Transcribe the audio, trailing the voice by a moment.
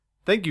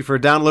Thank you for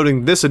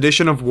downloading this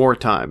edition of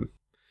Wartime.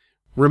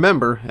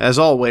 Remember, as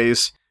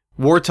always,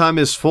 Wartime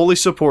is fully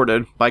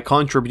supported by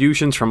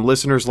contributions from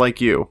listeners like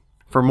you.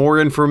 For more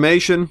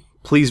information,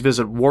 please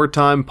visit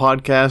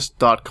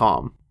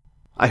wartimepodcast.com.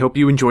 I hope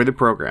you enjoy the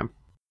program.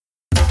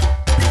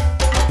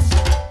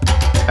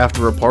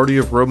 After a party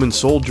of Roman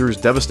soldiers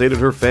devastated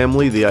her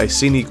family, the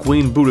Iceni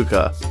queen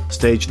Boudica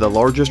staged the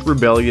largest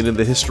rebellion in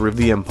the history of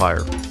the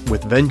empire.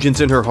 With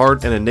vengeance in her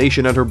heart and a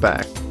nation at her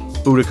back,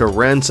 Boudica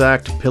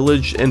ransacked,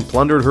 pillaged, and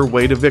plundered her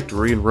way to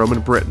victory in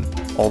Roman Britain.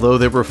 Although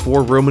there were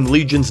 4 Roman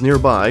legions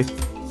nearby,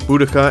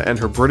 Boudica and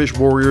her British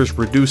warriors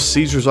reduced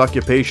Caesar's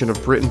occupation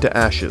of Britain to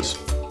ashes.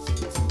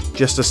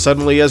 Just as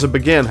suddenly as it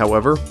began,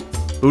 however,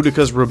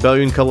 Boudica's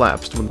rebellion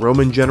collapsed when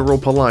Roman general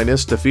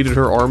Paulinus defeated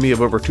her army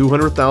of over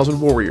 200,000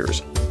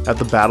 warriors at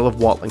the Battle of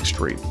Watling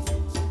Street.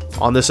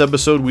 On this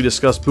episode, we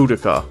discuss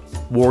Boudica,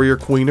 warrior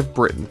queen of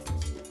Britain.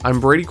 I'm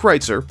Brady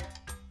Kreitzer,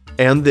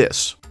 and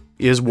this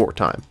is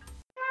Wartime.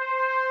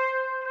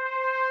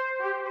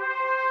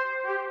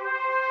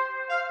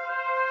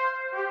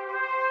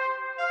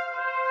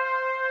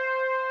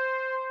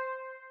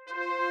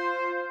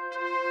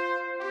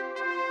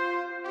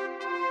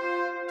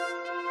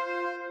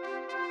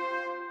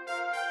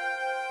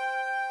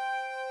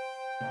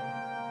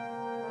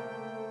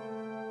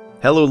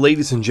 Hello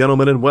ladies and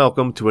gentlemen, and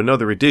welcome to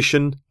another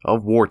edition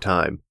of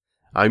Wartime.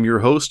 I'm your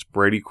host,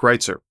 Brady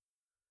Kreitzer.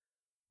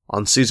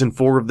 On Season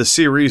 4 of the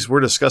series, we're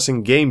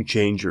discussing Game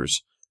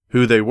Changers,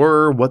 who they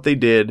were, what they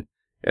did,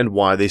 and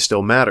why they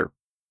still matter.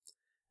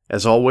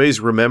 As always,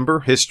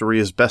 remember, history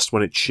is best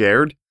when it's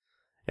shared,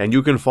 and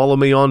you can follow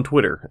me on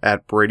Twitter,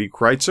 at Brady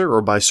Kreitzer,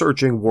 or by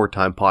searching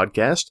Wartime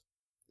Podcast.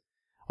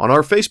 On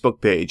our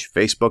Facebook page,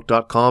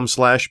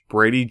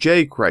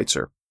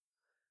 facebook.com/BradyJKreitzer.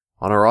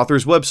 On our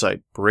author's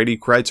website,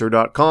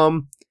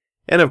 BradyKreitzer.com,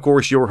 and of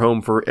course your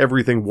home for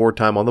everything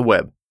wartime on the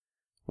web,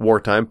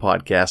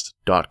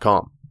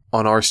 wartimepodcast.com.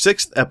 On our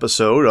 6th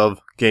episode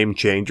of Game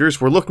Changers,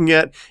 we're looking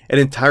at an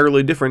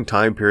entirely different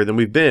time period than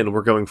we've been.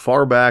 We're going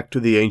far back to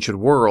the ancient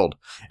world,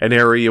 an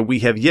area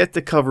we have yet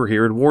to cover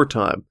here in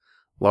Wartime,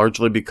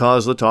 largely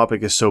because the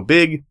topic is so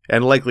big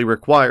and likely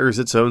requires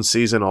its own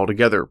season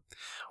altogether.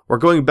 We're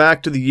going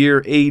back to the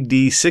year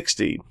AD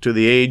 60, to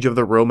the age of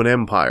the Roman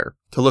Empire,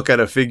 to look at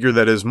a figure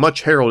that is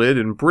much heralded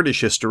in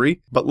British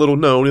history, but little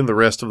known in the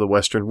rest of the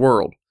Western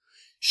world.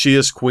 She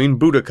is Queen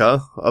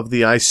Boudica of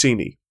the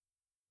Iceni.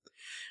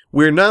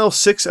 We're now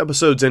 6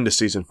 episodes into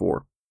Season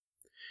 4,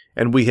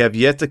 and we have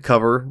yet to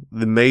cover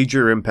the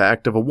major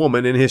impact of a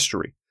woman in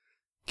history.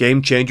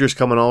 Game Changers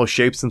come in all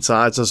shapes and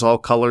sizes, all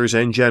colors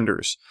and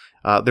genders.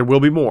 There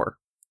will be more.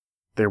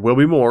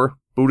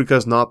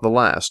 Boudica's not the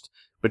last,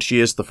 but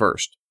she is the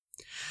first.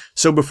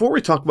 So before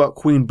we talk about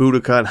Queen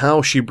Boudica and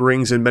how she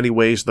brings in many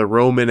ways the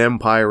Roman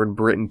Empire and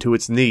Britain to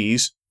its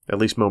knees, at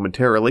least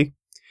momentarily,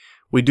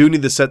 we do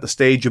need to set the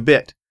stage a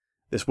bit.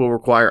 This will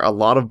require a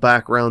lot of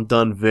background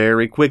done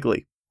very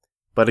quickly.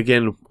 But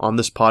again, on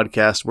this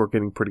podcast, we're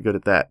getting pretty good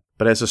at that.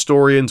 But as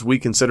historians, we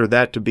consider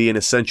that to be an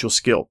essential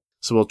skill.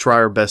 So we'll try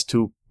our best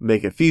to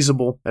make it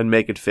feasible and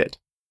make it fit.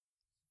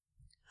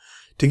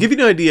 To give you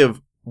an idea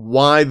of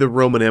why the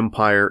Roman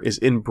Empire is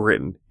in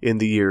Britain in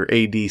the year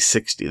AD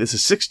 60. This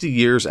is 60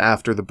 years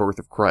after the birth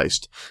of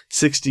Christ,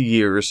 60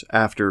 years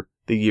after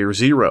the year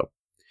 0.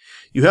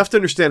 You have to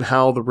understand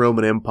how the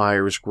Roman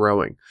Empire is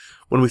growing.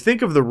 When we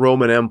think of the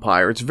Roman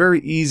Empire, it's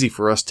very easy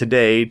for us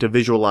today to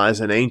visualize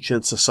an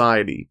ancient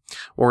society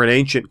or an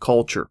ancient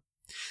culture.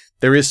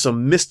 There is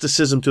some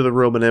mysticism to the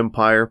Roman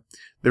Empire.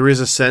 There is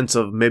a sense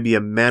of maybe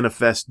a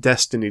manifest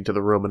destiny to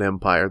the Roman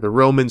Empire. The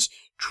Romans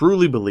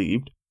truly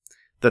believed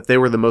that they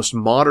were the most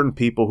modern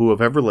people who have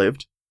ever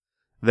lived.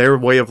 Their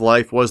way of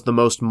life was the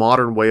most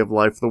modern way of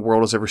life the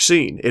world has ever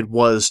seen. It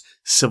was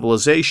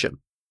civilization.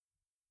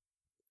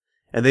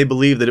 And they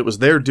believed that it was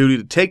their duty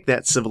to take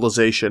that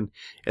civilization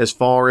as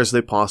far as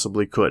they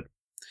possibly could.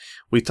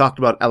 We talked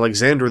about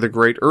Alexander the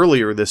Great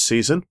earlier this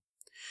season.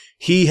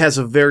 He has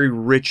a very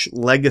rich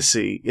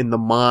legacy in the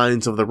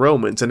minds of the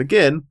Romans. And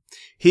again,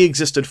 he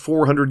existed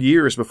 400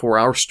 years before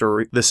our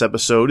story, this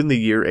episode, in the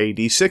year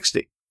AD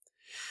 60.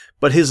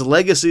 But his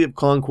legacy of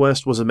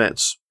conquest was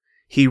immense.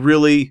 He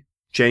really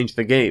changed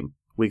the game,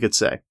 we could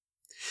say.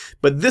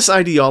 But this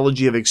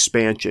ideology of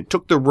expansion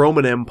took the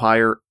Roman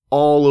Empire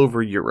all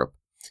over Europe.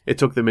 It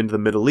took them into the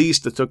Middle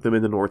East, it took them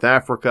into North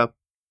Africa.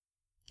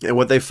 And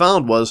what they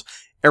found was,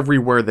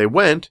 everywhere they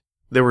went,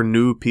 there were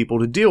new people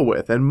to deal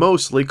with, and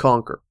mostly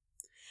conquer.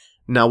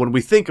 Now, when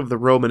we think of the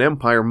Roman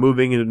Empire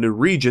moving into new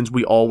regions,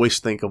 we always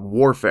think of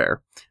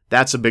warfare.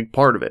 That's a big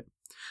part of it.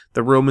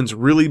 The Romans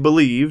really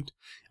believed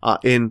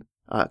in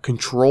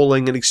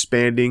controlling and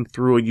expanding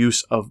through a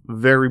use of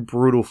very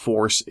brutal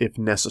force if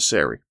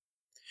necessary.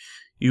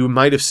 You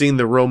might have seen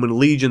the Roman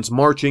legions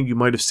marching. You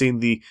might have seen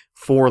the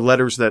 4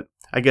 letters that,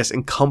 I guess,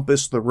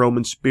 encompass the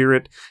Roman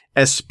spirit.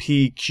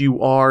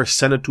 SPQR,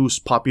 Senatus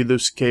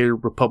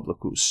Populusque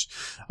Republicus.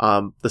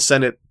 The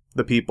Senate,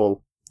 the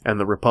people, and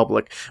the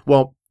Republic.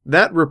 Well,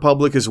 that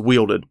Republic is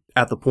wielded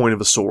at the point of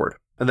a sword.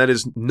 And that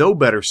is no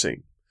better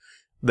seen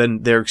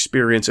than their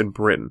experience in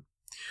Britain.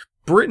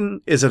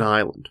 Britain is an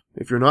island.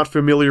 If you're not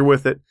familiar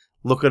with it,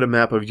 look at a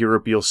map of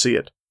Europe, you'll see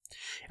it.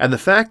 And the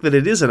fact that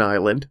it is an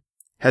island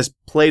has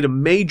played a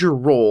major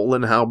role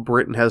in how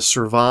Britain has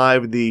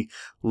survived the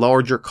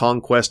larger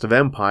conquest of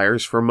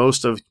empires for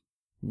most of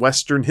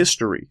Western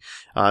history,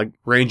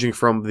 ranging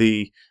from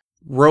the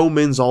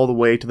Romans all the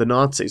way to the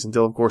Nazis,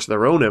 until, of course,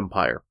 their own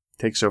empire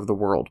takes over the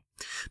world.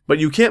 But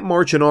you can't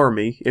march an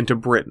army into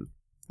Britain,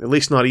 at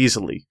least not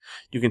easily.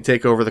 You can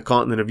take over the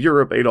continent of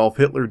Europe, Adolf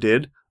Hitler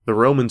did, the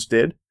Romans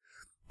did,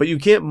 but you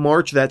can't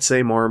march that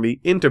same army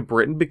into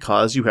Britain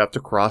because you have to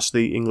cross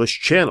the English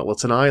Channel.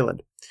 It's an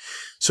island.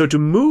 So to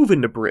move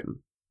into Britain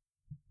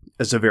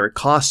is a very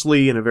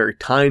costly and a very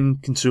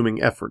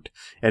time-consuming effort,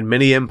 and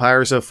many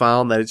empires have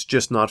found that it's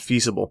just not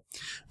feasible.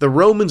 The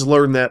Romans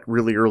learned that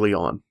really early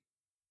on.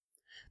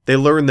 They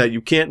learned that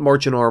you can't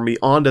march an army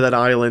onto that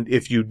island.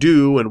 If you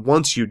do, and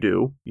once you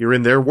do, you're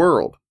in their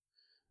world.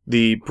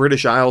 The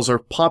British Isles are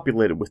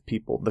populated with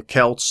people, the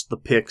Celts, the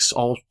Picts,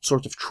 all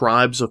sorts of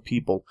tribes of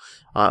people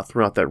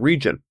throughout that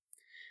region.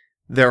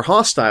 They're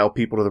hostile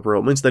people to the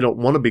Romans. They don't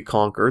want to be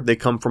conquered. They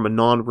come from a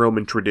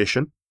non-Roman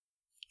tradition.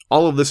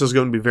 All of this is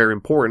going to be very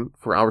important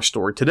for our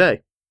story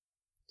today.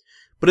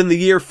 But in the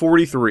year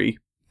 43,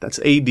 that's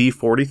AD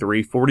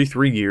 43,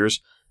 43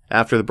 years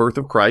after the birth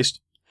of Christ,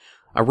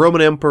 a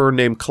Roman emperor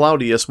named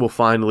Claudius will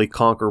finally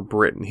conquer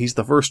Britain. He's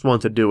the first one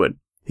to do it.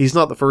 He's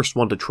not the first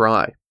one to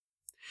try.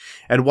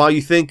 And while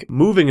you think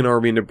moving an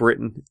army into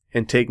Britain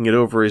and taking it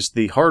over is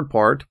the hard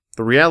part,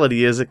 the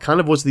reality is it kind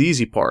of was the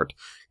easy part.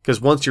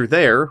 Because once you're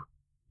there,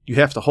 you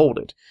have to hold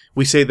it.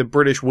 We say the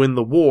British win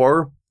the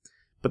war,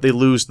 but they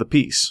lose the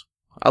peace.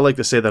 I like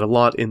to say that a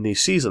lot in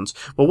these seasons.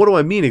 But what do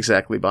I mean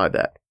exactly by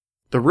that?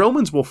 The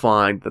Romans will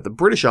find that the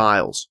British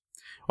Isles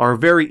are a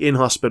very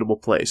inhospitable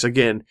place.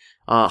 Again,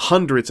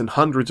 hundreds and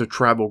hundreds of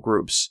tribal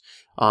groups,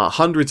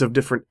 hundreds of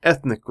different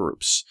ethnic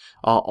groups,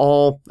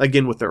 all,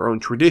 again, with their own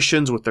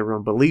traditions, with their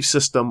own belief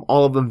system,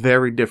 all of them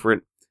very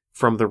different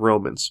from the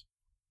Romans.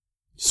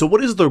 So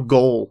what is the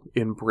goal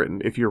in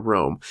Britain if you're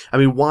Rome? I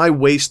mean, why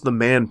waste the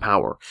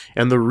manpower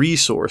and the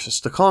resources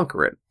to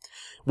conquer it?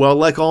 Well,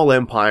 like all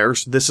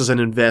empires, this is an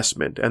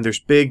investment, and there's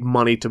big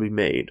money to be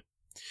made.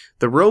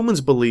 The Romans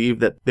believed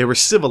that they were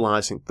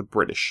civilizing the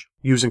British,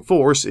 using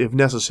force if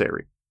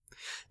necessary.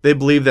 They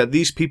believed that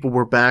these people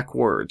were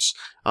backwards,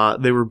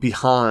 they were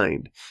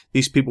behind,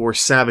 these people were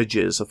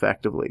savages,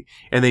 effectively,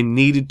 and they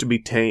needed to be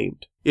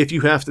tamed. If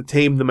you have to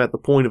tame them at the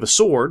point of a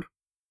sword,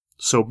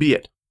 so be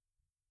it.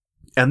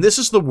 And this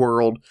is the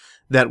world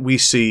that we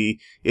see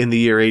in the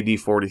year AD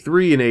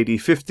 43 and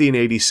AD 50 and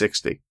AD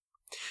 60.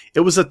 It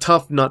was a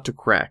tough nut to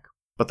crack,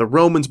 but the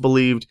Romans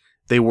believed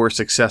they were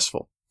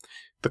successful.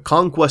 The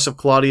conquest of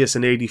Claudius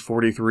in AD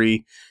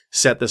 43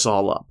 set this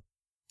all up.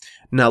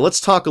 Now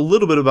let's talk a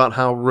little bit about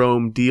how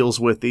Rome deals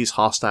with these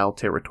hostile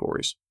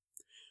territories.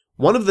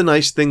 One of the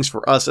nice things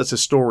for us as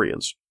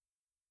historians,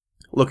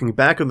 looking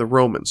back on the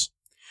Romans,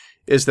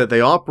 is that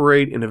they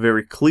operate in a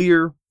very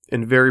clear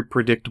and very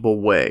predictable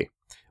way,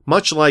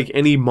 much like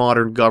any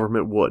modern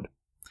government would.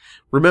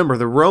 Remember,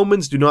 the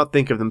Romans do not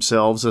think of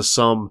themselves as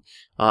some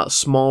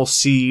small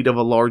seed of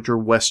a larger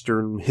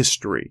Western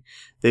history.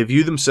 They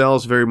view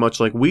themselves very much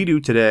like we do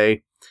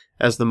today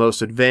as the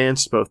most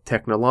advanced, both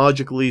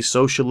technologically,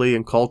 socially,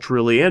 and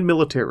culturally, and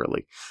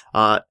militarily,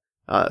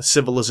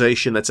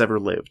 civilization that's ever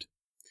lived.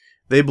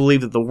 They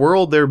believe that the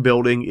world they're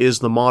building is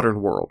the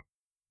modern world.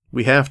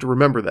 We have to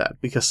remember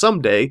that, because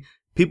someday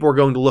people are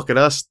going to look at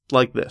us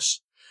like this.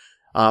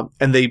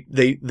 And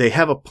they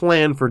have a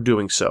plan for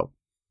doing so.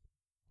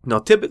 Now,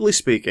 typically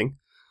speaking,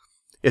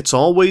 it's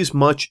always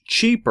much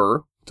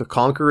cheaper to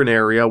conquer an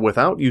area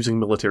without using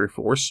military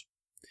force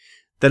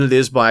than it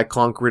is by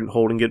conquering and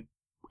holding it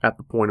at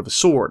the point of a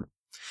sword.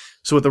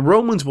 So what the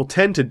Romans will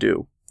tend to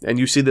do, and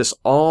you see this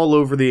all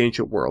over the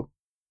ancient world,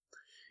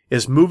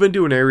 is move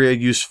into an area,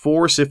 use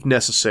force if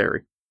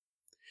necessary,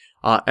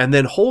 and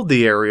then hold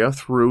the area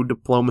through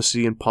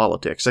diplomacy and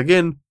politics.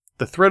 Again,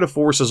 the threat of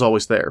force is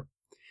always there,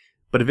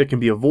 but if it can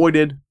be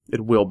avoided,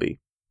 it will be.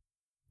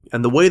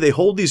 And the way they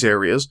hold these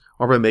areas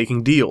are by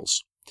making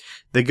deals.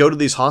 They go to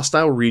these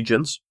hostile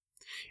regions,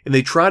 and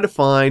they try to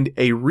find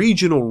a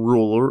regional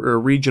ruler or a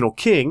regional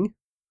king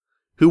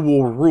who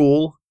will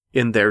rule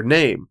in their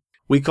name.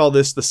 We call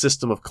this the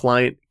system of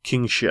client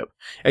kingship,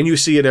 and you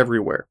see it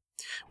everywhere.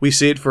 We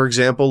see it, for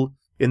example,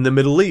 in the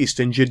Middle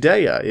East, in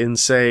Judea, in,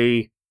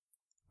 say,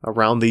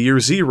 around the year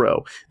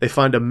 0. They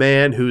find a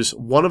man who's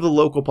one of the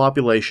local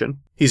population.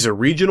 He's a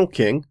regional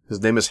king.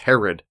 His name is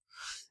Herod.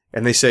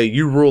 And they say,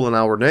 you rule in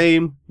our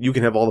name, you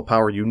can have all the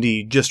power you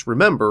need. Just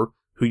remember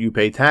who you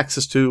pay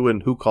taxes to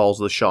and who calls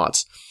the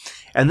shots.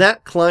 And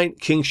that client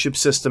kingship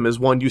system is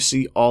one you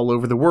see all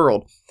over the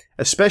world,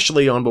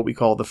 especially on what we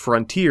call the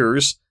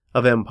frontiers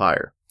of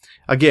empire.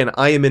 Again,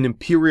 I am an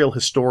imperial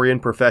historian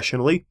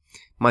professionally.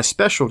 My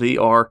specialty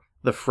are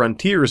the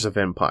frontiers of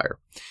empire.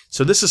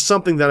 So this is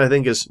something that I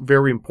think is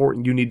very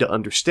important you need to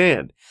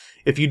understand.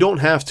 If you don't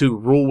have to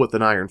rule with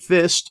an iron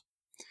fist,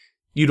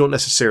 you don't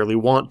necessarily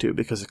want to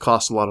because it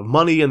costs a lot of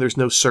money and there's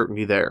no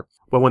certainty there.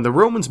 But when the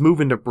Romans move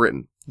into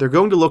Britain, they're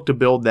going to look to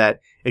build that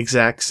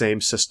exact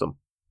same system.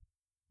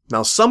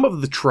 Now, some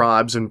of the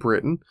tribes in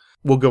Britain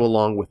will go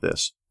along with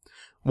this.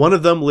 One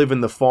of them live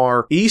in the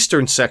far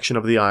eastern section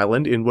of the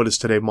island in what is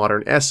today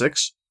modern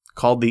Essex,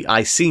 called the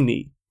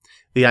Iceni.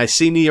 The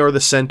Iceni are the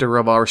center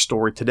of our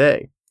story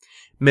today.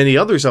 Many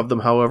others of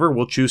them, however,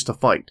 will choose to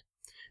fight.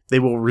 They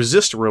will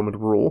resist Roman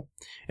rule,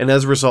 and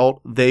as a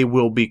result, they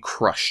will be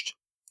crushed.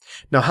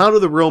 Now, how do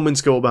the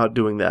Romans go about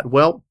doing that?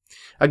 Well,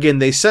 again,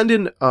 they send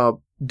in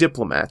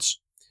diplomats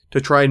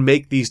to try and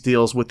make these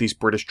deals with these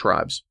British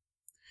tribes.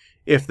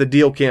 If the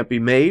deal can't be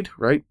made,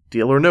 right,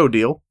 deal or no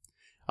deal,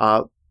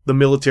 the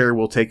military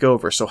will take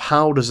over. So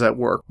how does that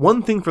work?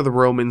 One thing for the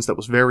Romans that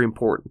was very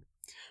important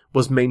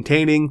was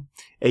maintaining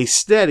a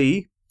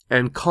steady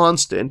and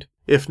constant,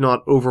 if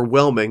not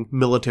overwhelming,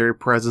 military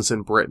presence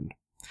in Britain.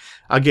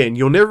 Again,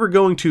 you're never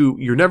going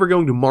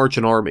to march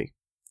an army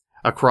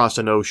across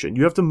an ocean.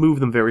 You have to move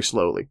them very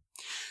slowly.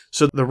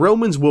 So the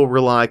Romans will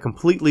rely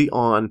completely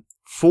on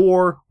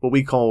 4 what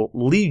we call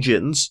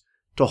legions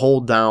to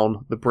hold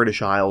down the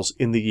British Isles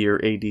in the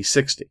year AD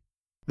 60.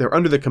 They're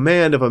under the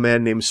command of a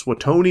man named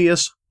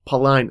Suetonius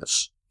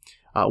Paulinus.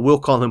 We'll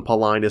call him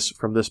Paulinus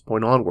from this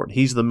point onward.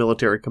 He's the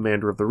military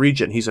commander of the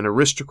region. He's an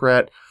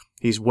aristocrat.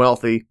 He's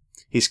wealthy.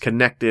 He's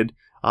connected.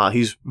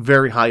 He's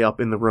very high up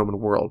in the Roman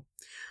world.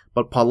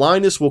 But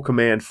Paulinus will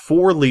command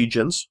 4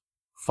 legions,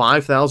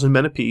 5,000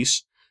 men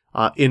apiece,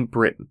 in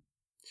Britain.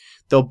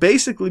 They'll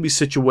basically be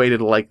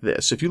situated like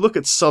this. If you look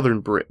at southern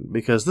Britain,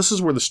 because this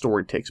is where the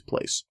story takes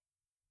place.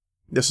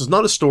 This is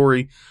not a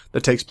story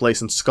that takes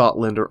place in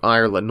Scotland or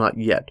Ireland, not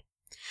yet.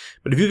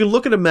 But if you can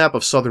look at a map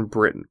of southern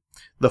Britain,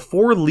 the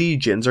 4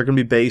 legions are going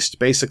to be based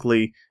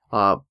basically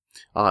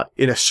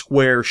in a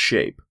square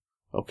shape.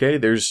 Okay,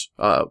 there's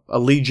a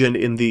legion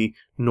in the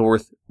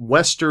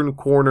northwestern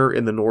corner,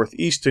 in the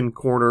northeastern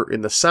corner,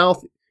 in the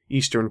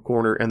southeastern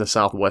corner, and the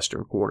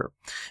southwestern corner.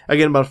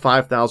 Again, about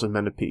 5,000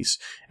 men apiece.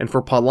 And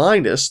for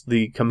Paulinus,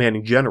 the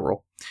commanding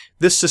general,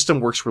 this system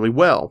works really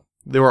well.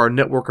 There are a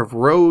network of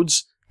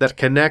roads that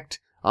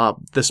connect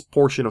this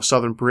portion of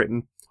southern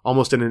Britain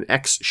almost in an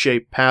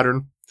X-shaped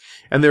pattern.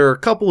 And there are a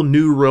couple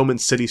new Roman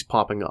cities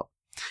popping up.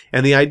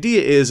 And the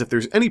idea is if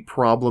there's any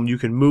problem, you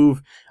can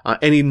move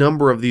any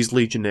number of these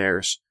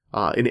legionnaires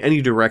in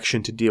any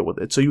direction to deal with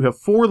it. So you have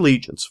 4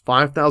 legions,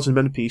 5,000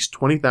 men apiece,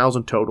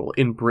 20,000 total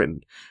in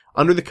Britain,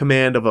 under the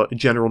command of a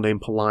general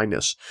named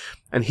Paulinus.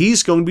 And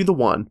he's going to be the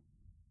one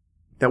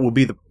that will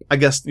be I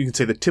guess you could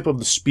say, the tip of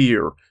the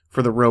spear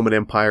for the Roman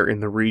Empire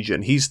in the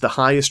region. He's the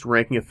highest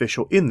ranking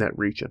official in that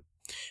region.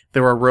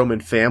 There are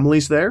Roman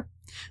families there.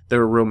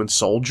 There are Roman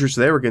soldiers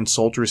there. Again,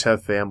 soldiers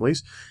have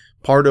families.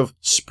 Part of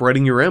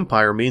spreading your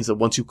empire means that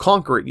once you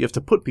conquer it, you have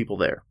to put people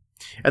there.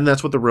 And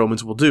that's what the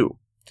Romans will do.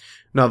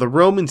 Now, the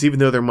Romans, even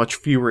though they're much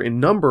fewer in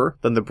number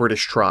than the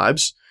British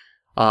tribes,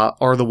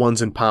 are the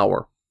ones in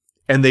power.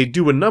 And they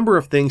do a number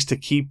of things to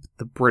keep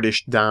the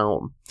British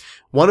down.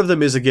 One of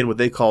them is, again, what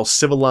they call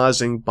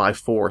civilizing by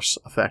force,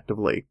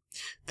 effectively.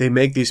 They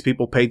make these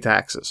people pay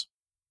taxes.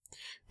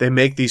 They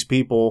make these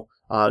people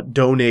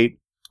donate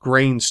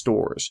grain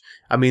stores.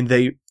 I mean,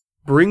 they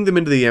bring them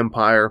into the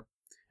empire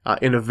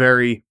in a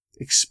very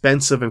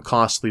expensive and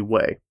costly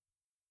way.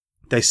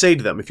 They say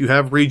to them, if you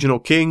have regional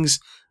kings,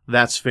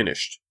 that's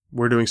finished.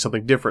 We're doing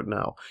something different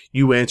now.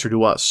 You answer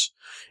to us.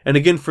 And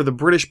again, for the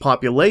British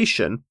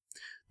population,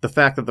 the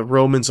fact that the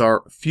Romans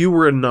are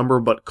fewer in number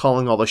but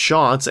calling all the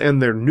shots,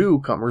 and they're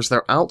newcomers,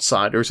 they're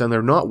outsiders, and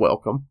they're not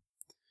welcome,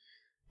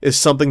 is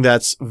something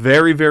that's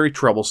very, very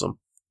troublesome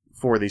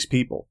for these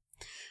people.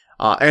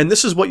 And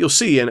this is what you'll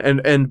see,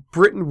 and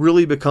Britain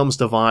really becomes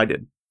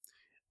divided,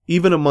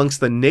 even amongst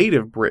the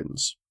native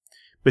Britons,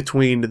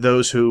 between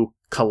those who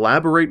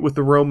collaborate with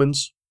the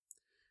Romans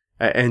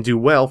and do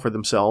well for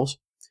themselves,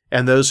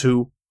 and those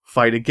who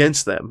fight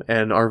against them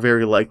and are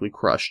very likely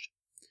crushed.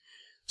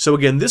 So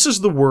again, this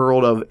is the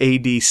world of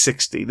AD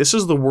 60. This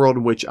is the world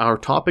in which our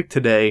topic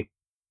today,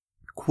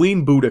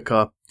 Queen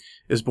Boudica,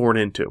 is born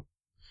into.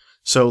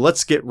 So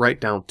let's get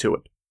right down to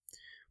it.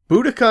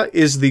 Boudica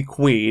is the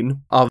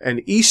queen of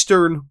an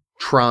eastern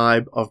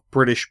tribe of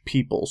British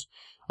peoples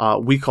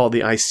we call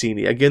the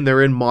Iceni. Again,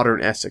 they're in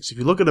modern Essex. If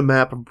you look at a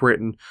map of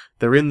Britain,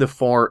 they're in the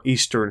far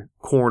eastern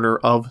corner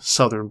of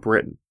southern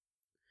Britain.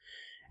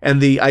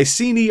 And the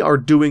Iceni are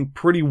doing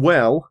pretty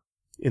well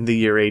in the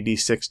year AD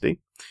 60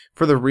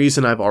 for the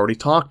reason I've already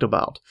talked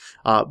about.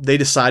 They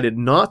decided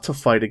not to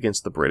fight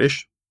against the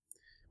British,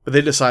 but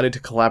they decided to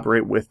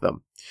collaborate with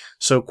them.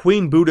 So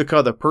Queen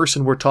Boudica, the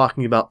person we're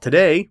talking about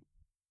today,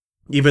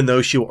 even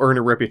though she will earn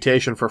a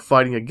reputation for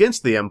fighting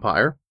against the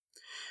empire,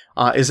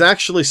 is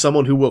actually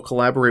someone who will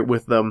collaborate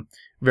with them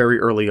very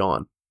early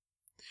on.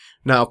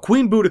 Now,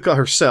 Queen Boudica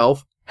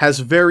herself has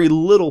very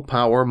little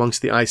power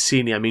amongst the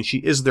Iceni. I mean, she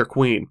is their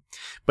queen.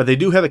 But they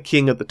do have a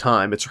king at the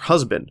time. It's her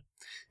husband.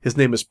 His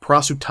name is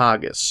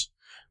Prasutagus.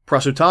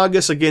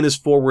 Prasutagus, again, is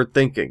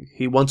forward-thinking.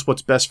 He wants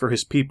what's best for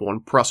his people.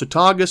 And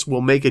Prasutagus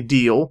will make a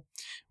deal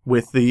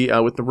with the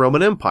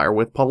Roman Empire,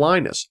 with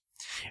Paulinus.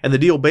 And the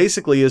deal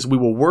basically is we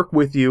will work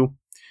with you,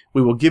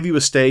 we will give you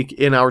a stake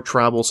in our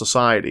tribal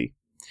society,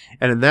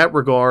 and in that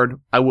regard,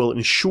 I will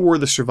ensure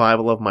the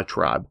survival of my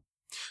tribe.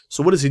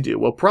 So what does he do?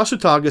 Well,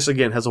 Prasutagus,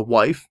 again, has a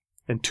wife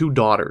and 2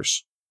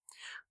 daughters.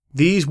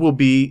 These will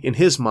be, in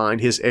his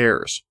mind, his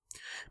heirs.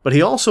 But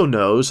he also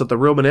knows that the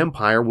Roman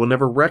Empire will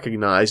never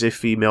recognize a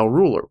female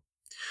ruler.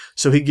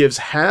 So he gives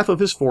half of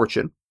his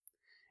fortune,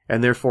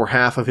 and therefore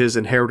half of his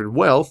inherited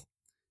wealth,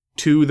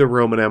 to the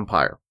Roman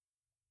Empire.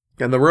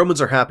 And the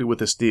Romans are happy with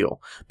this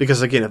deal,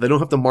 because again, if they don't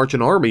have to march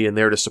an army in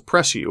there to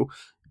suppress you,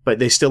 but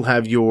they still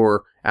have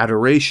your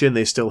adoration,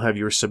 they still have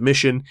your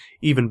submission,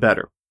 even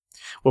better.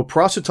 Well,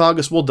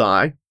 Prasutagus will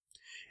die,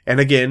 and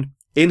again,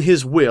 in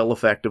his will,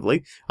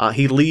 effectively,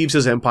 he leaves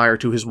his empire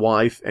to his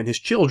wife and his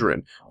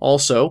children.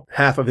 Also,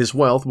 half of his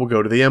wealth will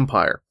go to the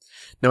empire.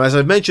 Now, as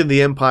I've mentioned,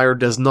 the empire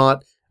does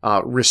not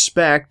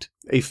respect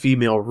a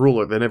female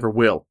ruler. They never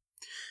will.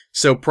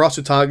 So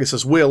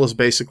Prasutagus' will is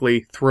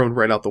basically thrown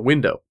right out the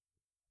window.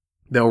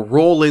 They'll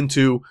roll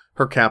into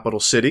her capital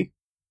city.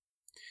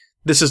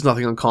 This is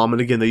nothing uncommon.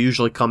 Again, they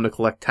usually come to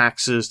collect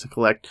taxes, to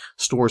collect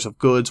stores of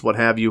goods, what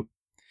have you.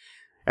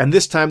 And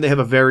this time they have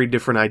a very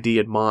different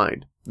idea in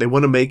mind. They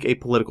want to make a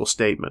political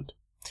statement.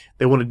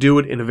 They want to do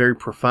it in a very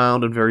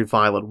profound and very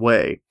violent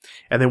way.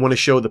 And they want to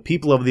show the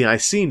people of the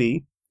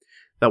Iceni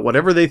that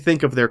whatever they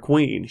think of their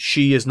queen,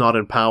 she is not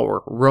in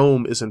power.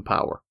 Rome is in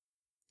power.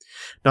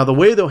 Now, the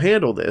way they'll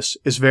handle this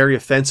is very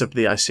offensive to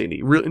the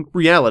Iceni. In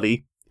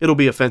reality, it'll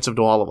be offensive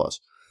to all of us.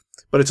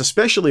 But it's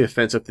especially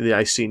offensive to the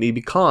Iceni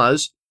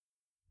because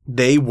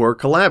they were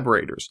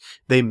collaborators.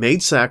 They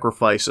made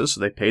sacrifices,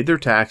 they paid their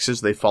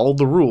taxes, they followed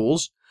the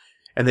rules,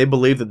 and they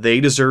believed that they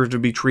deserved to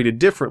be treated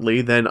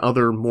differently than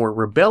other more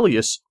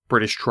rebellious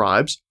British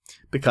tribes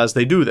because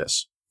they do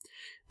this.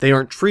 They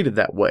aren't treated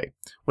that way.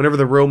 Whenever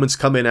the Romans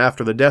come in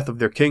after the death of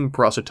their king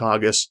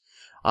Prasutagus,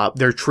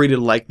 they're treated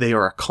like they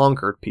are a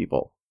conquered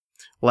people,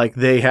 like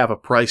they have a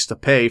price to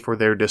pay for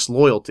their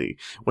disloyalty,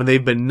 when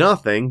they've been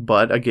nothing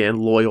but, again,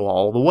 loyal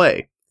all the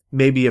way.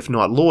 Maybe if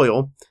not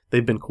loyal,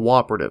 they've been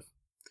cooperative.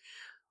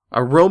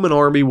 A Roman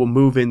army will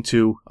move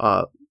into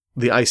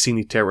the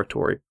Iceni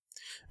territory.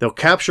 They'll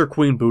capture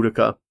Queen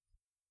Boudica.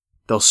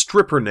 They'll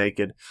strip her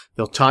naked.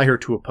 They'll tie her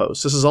to a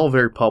post. This is all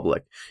very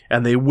public.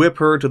 And they whip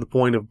her to the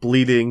point of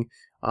bleeding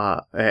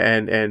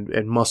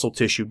and muscle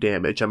tissue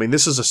damage. I mean,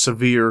 this is a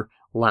severe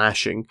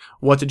lashing.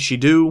 What did she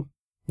do?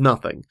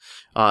 Nothing.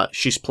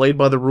 She's played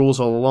by the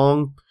rules all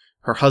along.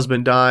 Her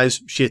husband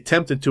dies. She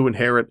attempted to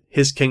inherit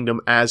his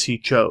kingdom as he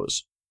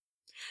chose.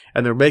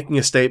 And they're making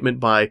a statement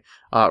by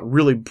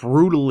really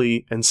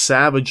brutally and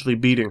savagely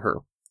beating her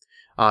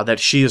that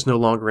she is no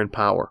longer in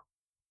power.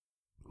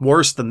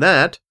 Worse than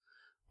that,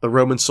 the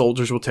Roman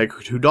soldiers will take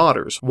her 2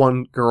 daughters,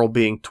 one girl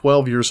being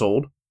 12 years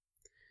old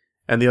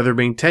and the other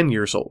being 10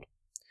 years old.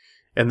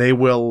 And they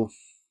will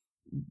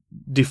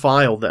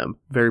defile them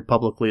very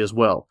publicly as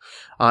well.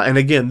 And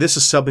again, this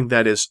is something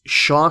that is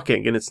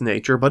shocking in its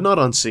nature, but not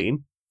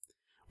unseen.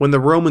 When the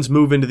Romans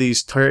move into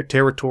these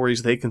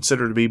territories they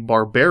consider to be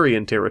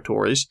barbarian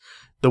territories,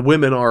 the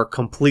women are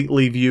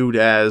completely viewed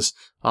as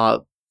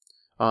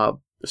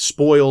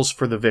spoils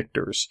for the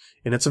victors.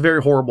 And it's a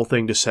very horrible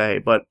thing to say,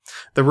 but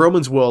the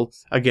Romans will,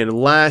 again,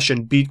 lash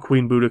and beat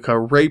Queen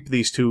Boudica, rape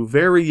these 2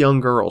 very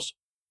young girls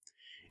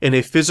in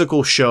a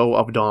physical show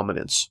of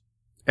dominance,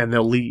 and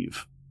they'll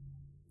leave.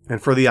 And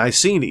for the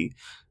Iceni,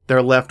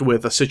 they're left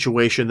with a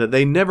situation that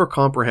they never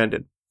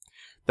comprehended,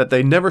 that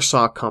they never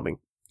saw coming.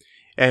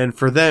 And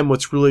for them,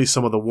 what's really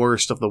some of the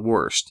worst,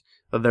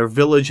 that their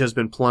village has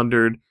been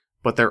plundered,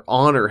 but their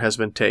honor has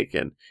been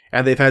taken,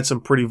 and they've had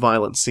some pretty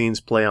violent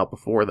scenes play out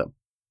before them.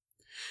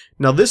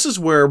 Now, this is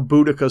where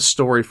Boudica's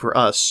story for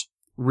us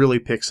really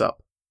picks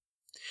up.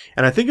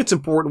 And I think it's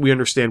important we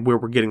understand where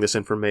we're getting this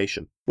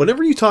information.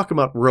 Whenever you talk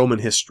about Roman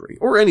history,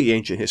 or any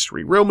ancient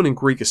history, Roman and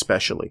Greek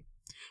especially,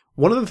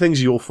 one of the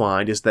things you'll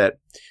find is that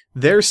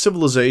their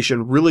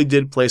civilization really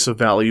did place a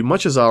value,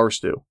 much as ours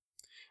do,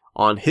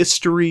 on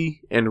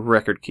history and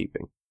record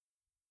keeping.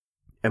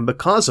 And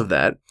because of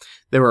that,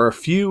 there are a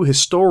few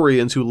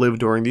historians who lived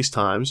during these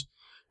times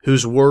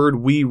whose word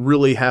we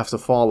really have to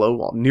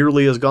follow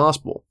nearly as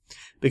gospel,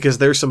 because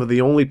they're some of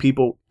the only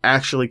people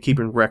actually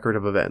keeping record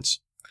of events.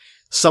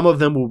 Some of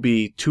them will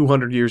be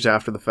 200 years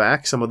after the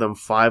fact, some of them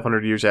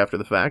 500 years after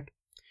the fact.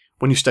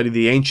 When you study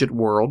the ancient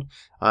world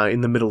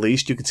in the Middle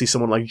East, you can see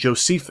someone like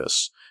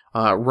Josephus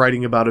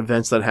writing about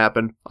events that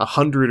happened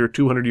 100 or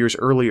 200 years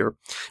earlier.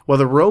 Well,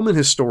 the Roman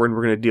historian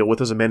we're going to deal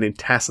with is a man named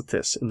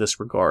Tacitus in this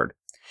regard.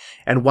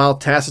 And while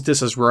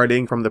Tacitus is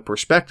writing from the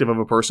perspective of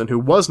a person who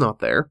was not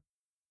there,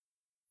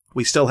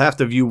 we still have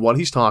to view what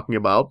he's talking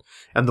about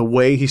and the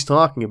way he's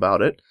talking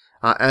about it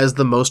as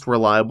the most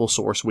reliable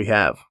source we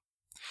have.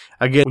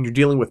 Again, when you're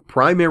dealing with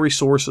primary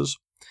sources,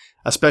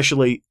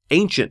 especially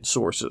ancient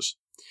sources,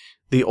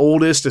 the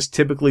oldest is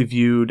typically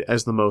viewed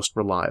as the most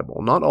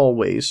reliable. Not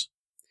always,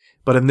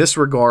 but in this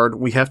regard,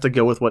 we have to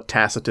go with what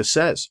Tacitus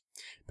says,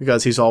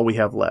 because he's all we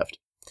have left.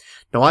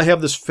 Now, I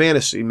have this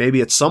fantasy,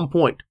 maybe at some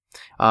point,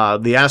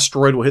 the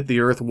asteroid will hit the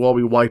Earth, we'll all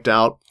be wiped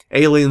out,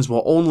 aliens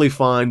will only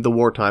find the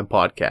Wartime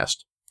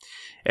Podcast.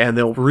 And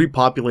they'll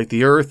repopulate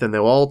the Earth, and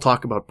they'll all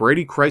talk about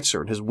Brady Kreitzer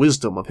and his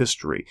wisdom of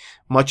history,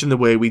 much in the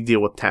way we deal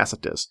with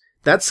Tacitus.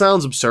 That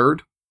sounds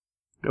absurd,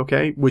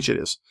 okay? Which it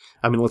is.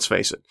 I mean, let's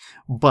face it.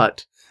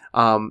 But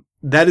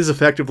that is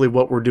effectively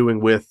what we're doing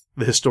with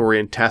the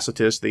historian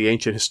Tacitus, the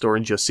ancient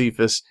historian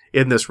Josephus,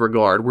 in this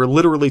regard. We're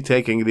literally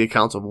taking the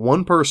accounts of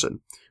one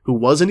person who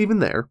wasn't even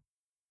there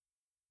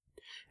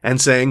and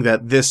saying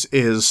that this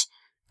is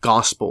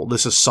gospel,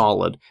 this is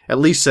solid, at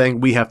least saying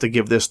we have to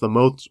give this the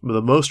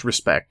most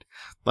respect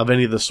of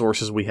any of the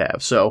sources we have.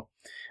 So,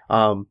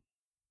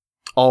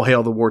 all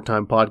hail the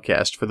Wartime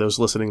Podcast for those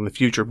listening in the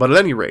future. But at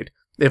any rate,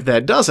 if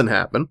that doesn't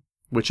happen,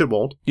 which it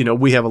won't,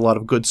 we have a lot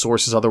of good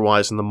sources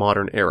otherwise in the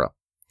modern era.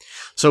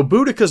 So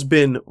Boudica's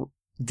been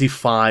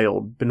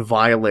defiled, been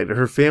violated.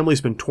 Her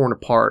family's been torn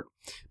apart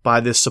by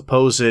this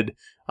supposed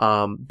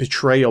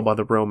betrayal by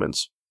the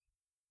Romans.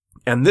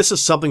 And this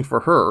is something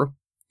for her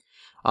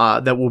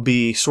that will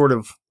be sort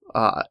of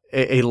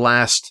a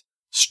last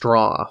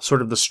straw,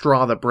 sort of the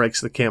straw that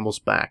breaks the camel's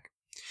back.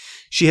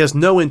 She has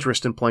no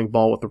interest in playing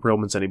ball with the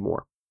Romans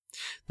anymore.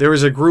 There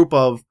is a group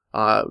of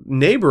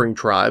neighboring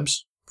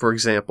tribes, for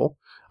example,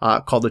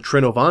 called the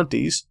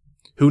Trinovantes,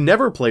 who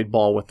never played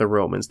ball with the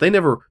Romans. They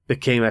never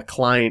became a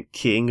client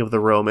king of the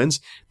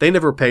Romans. They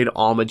never paid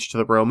homage to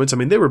the Romans. I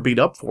mean, they were beat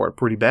up for it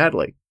pretty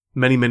badly.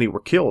 Many were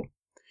killed.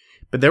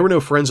 But they were no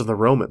friends of the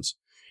Romans.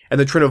 And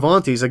the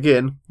Trinovantes,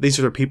 again, these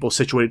are the people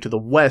situated to the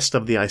west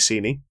of the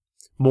Iceni,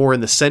 more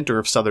in the center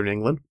of southern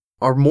England,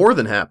 are more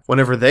than happy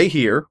whenever they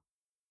hear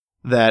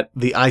that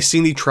the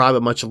Iceni tribe,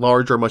 a much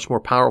larger, much more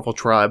powerful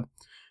tribe,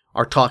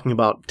 are talking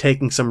about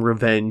taking some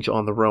revenge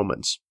on the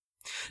Romans.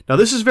 Now,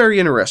 this is very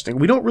interesting.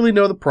 We don't really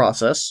know the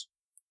process,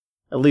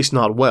 at least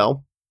not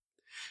well,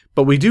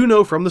 but we do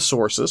know from the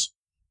sources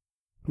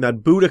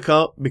that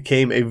Boudica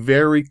became a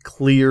very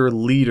clear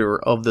leader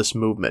of this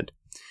movement.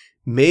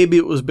 Maybe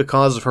it was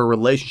because of her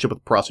relationship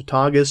with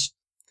Prasutagus.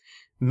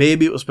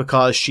 Maybe it was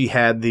because she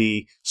had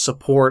the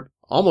support,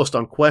 almost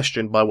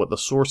unquestioned by what the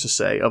sources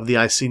say, of the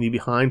Iceni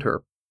behind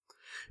her.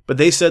 But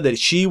they said that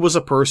she was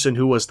a person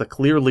who was the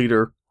clear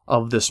leader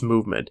of this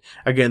movement.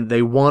 Again,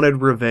 they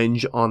wanted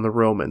revenge on the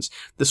Romans.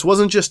 This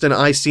wasn't just an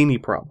Iceni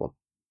problem.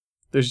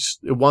 It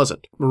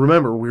wasn't.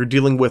 Remember, we're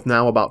dealing with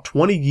now about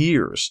 20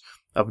 years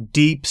of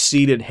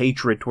deep-seated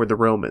hatred toward the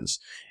Romans.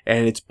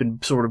 And it's been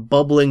sort of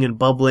bubbling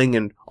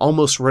and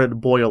almost ready to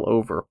boil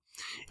over.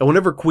 And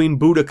whenever Queen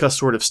Boudica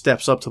sort of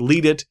steps up to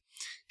lead it,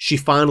 she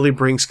finally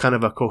brings kind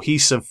of a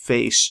cohesive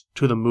face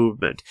to the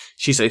movement.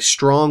 She's a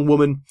strong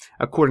woman.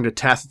 According to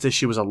Tacitus,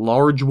 she was a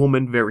large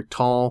woman, very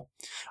tall.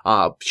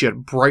 She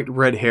had bright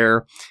red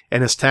hair.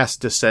 And as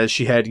Tacitus says,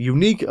 she had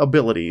unique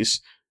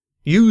abilities,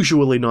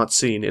 usually not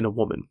seen in a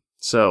woman.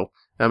 So,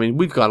 I mean,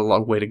 we've got a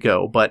long way to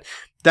go, but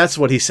that's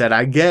what he said.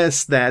 I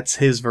guess that's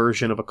his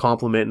version of a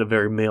compliment in a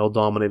very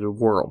male-dominated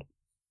world.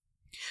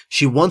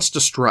 She wants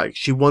to strike.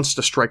 She wants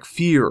to strike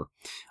fear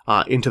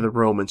into the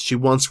Romans. She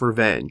wants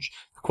revenge.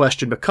 The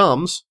question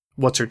becomes,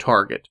 what's her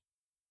target?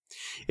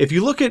 If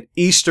you look at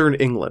Eastern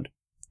England,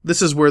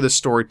 this is where this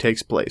story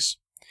takes place.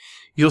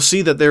 You'll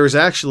see that there is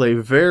actually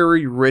a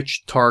very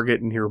rich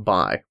target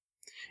nearby.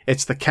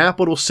 It's the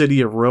capital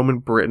city of Roman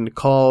Britain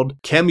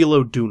called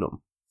Camulodunum.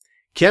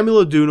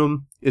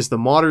 Camulodunum is the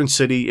modern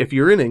city, if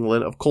you're in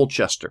England, of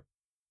Colchester.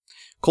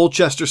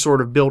 Colchester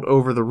sort of built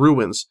over the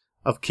ruins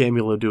of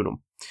Camulodunum.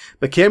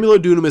 But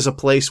Camulodunum is a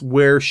place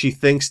where she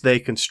thinks they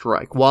can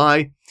strike.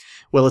 Why?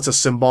 Well, it's a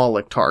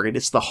symbolic target.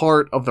 It's the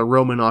heart of the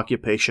Roman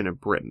occupation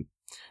of Britain.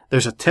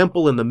 There's a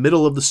temple in the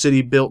middle of the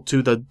city built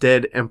to the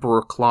dead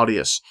Emperor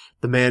Claudius,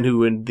 the man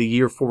who in the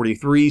year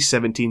 43,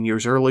 17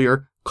 years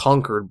earlier,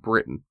 conquered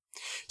Britain.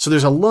 So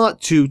there's a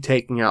lot to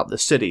taking out the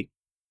city.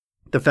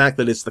 The fact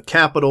that it's the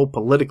capital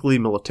politically,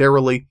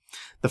 militarily,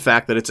 the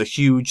fact that it's a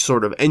huge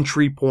sort of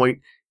entry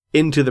point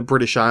into the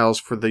British Isles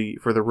for the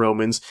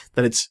Romans,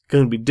 that it's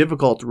going to be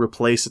difficult to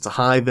replace, it's a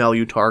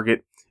high-value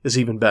target, is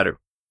even better.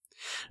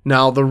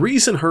 Now, the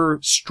reason her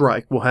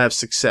strike will have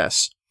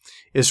success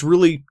is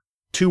really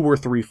two or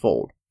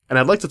threefold, and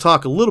I'd like to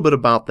talk a little bit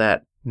about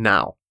that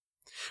now.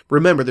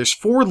 Remember, there's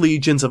 4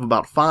 legions of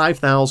about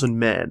 5,000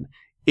 men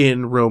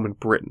in Roman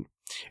Britain,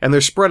 and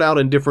they're spread out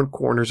in different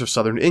corners of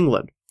southern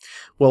England.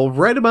 Well,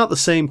 right about the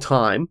same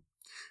time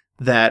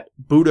that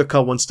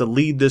Boudica wants to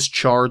lead this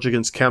charge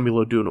against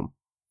Camulodunum,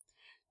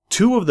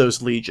 2 of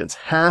those legions,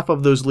 half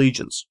of those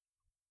legions,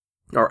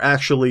 are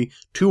actually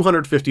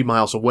 250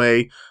 miles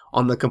away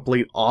on the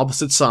complete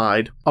opposite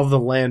side of the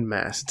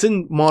landmass. It's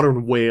in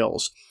modern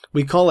Wales.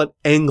 We call it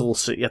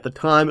Anglesey. At the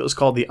time, it was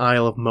called the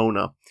Isle of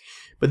Mona.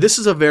 But this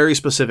is a very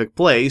specific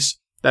place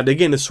that,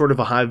 again, is sort of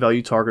a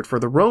high-value target for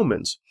the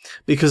Romans.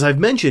 Because I've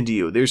mentioned to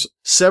you, there's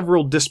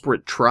several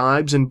disparate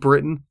tribes in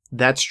Britain.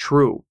 That's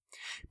true.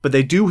 But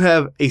they do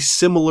have a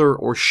similar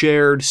or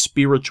shared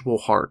spiritual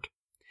heart.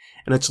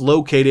 And it's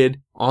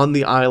located on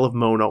the Isle of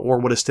Mona, or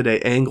what is today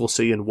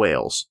Anglesey in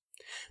Wales.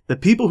 The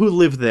people who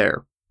live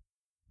there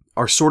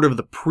are sort of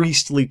the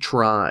priestly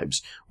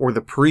tribes, or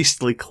the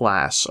priestly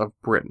class of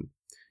Britain.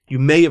 You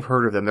may have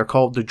heard of them. They're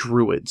called the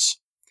Druids.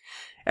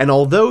 And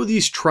although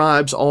these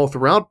tribes all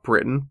throughout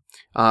Britain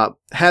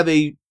have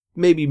a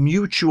maybe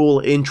mutual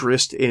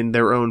interest in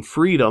their own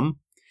freedom,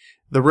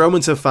 the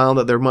Romans have found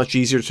that they're much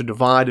easier to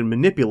divide and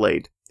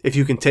manipulate if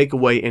you can take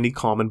away any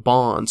common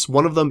bonds.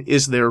 One of them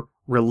is their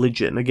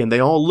religion. Again, they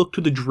all look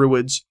to the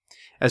Druids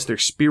as their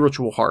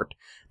spiritual heart.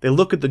 They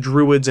look at the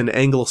Druids and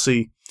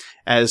Anglesey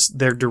as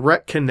their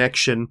direct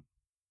connection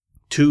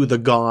to the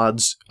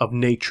gods of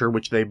nature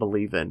which they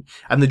believe in.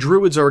 And the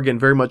Druids are, again,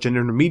 very much an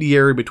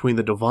intermediary between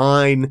the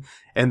divine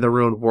and their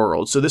own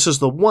world. So this is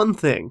the one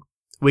thing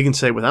we can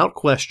say without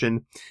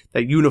question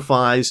that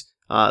unifies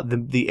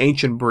the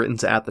ancient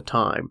Britons at the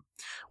time.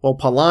 Well,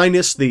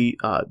 Paulinus,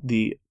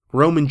 the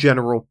Roman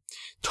general,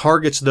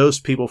 targets those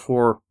people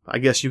for, I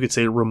guess you could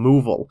say,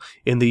 removal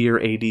in the year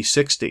AD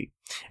 60.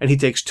 And he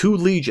takes 2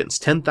 legions,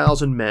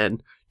 10,000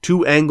 men,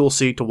 to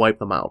Anglesey to wipe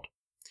them out.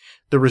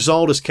 The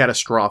result is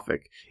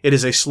catastrophic. It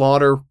is a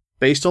slaughter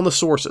based on the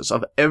sources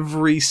of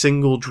every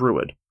single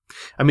Druid.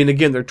 I mean,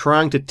 again, they're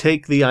trying to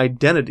take the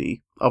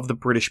identity of the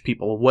British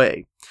people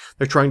away.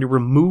 They're trying to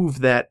remove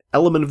that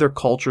element of their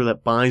culture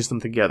that binds them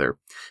together.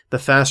 The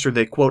faster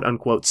they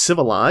quote-unquote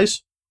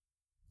civilize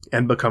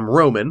and become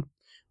Roman,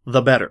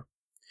 the better.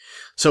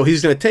 So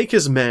he's going to take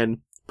his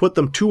men, put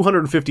them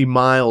 250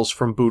 miles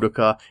from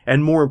Boudica,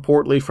 and more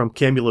importantly from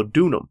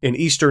Camulodunum in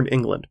eastern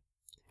England,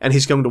 and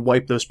he's going to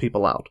wipe those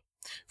people out.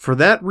 For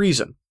that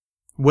reason,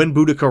 when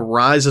Boudica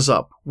rises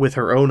up with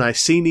her own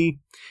Iceni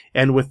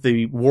and with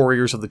the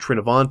warriors of the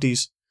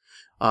Trinovantes,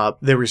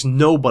 there is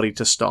nobody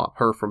to stop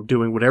her from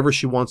doing whatever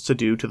she wants to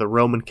do to the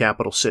Roman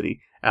capital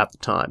city at the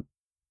time.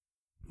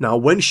 Now,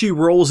 when she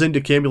rolls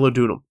into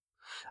Camulodunum,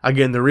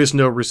 again, there is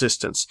no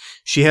resistance.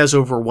 She has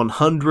over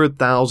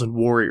 100,000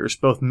 warriors,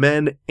 both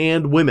men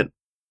and women.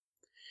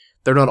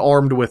 They're not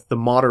armed with the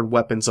modern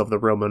weapons of the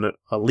Roman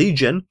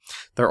legion.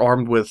 They're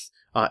armed with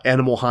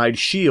animal hide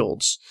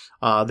shields.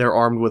 They're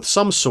armed with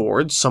some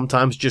swords,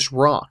 sometimes just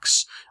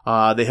rocks.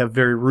 They have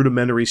very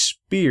rudimentary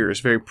spears,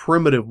 very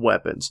primitive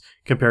weapons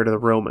compared to the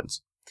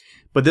Romans.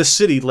 But this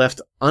city,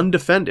 left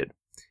undefended,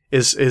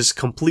 is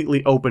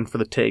completely open for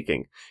the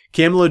taking.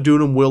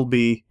 Camulodunum will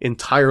be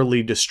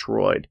entirely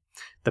destroyed.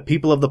 The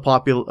people of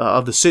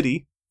the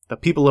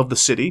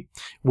city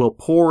will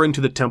pour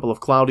into the Temple of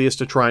Claudius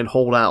to try and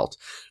hold out,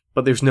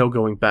 but there's no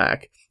going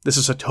back. This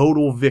is a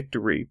total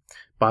victory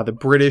by the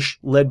British,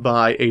 led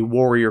by a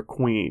warrior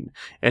queen,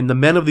 and the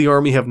men of the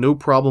army have no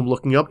problem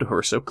looking up to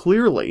her. So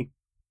clearly,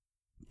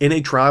 in a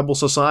tribal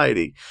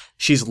society,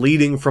 she's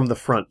leading from the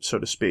front, so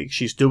to speak.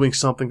 She's doing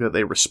something that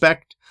they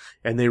respect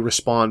and they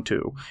respond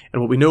to.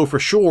 And what we know for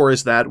sure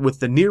is that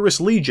with the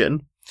nearest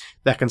legion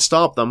that can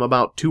stop them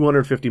about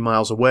 250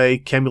 miles away,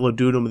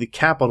 Camulodunum, the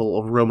capital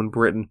of Roman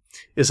Britain,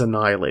 is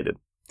annihilated.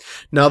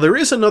 Now, there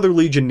is another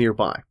legion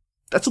nearby.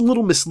 That's a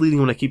little misleading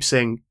when I keep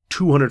saying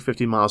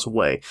 250 miles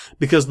away,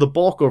 because the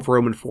bulk of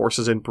Roman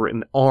forces in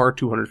Britain are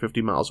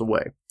 250 miles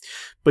away.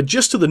 But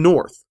just to the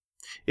north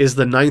is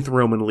the 9th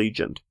Roman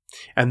Legion,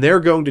 and they're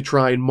going to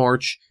try and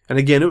march, and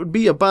again, it would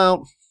be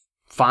about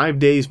 5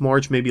 days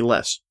march, maybe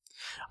less,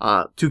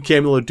 to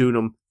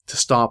Camulodunum to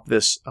stop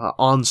this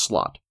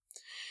onslaught.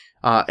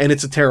 And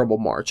it's a terrible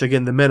march.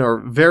 Again, the men are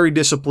very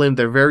disciplined,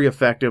 they're very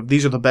effective,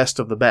 these are the best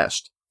of the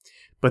best.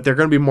 But they're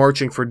going to be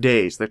marching for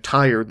days, they're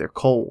tired, they're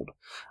cold.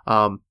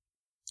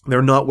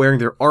 They're not wearing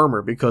their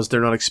armor because they're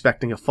not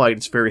expecting a fight,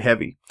 it's very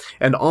heavy.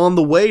 And on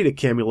the way to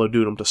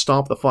Camulodunum to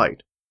stop the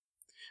fight,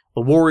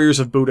 the warriors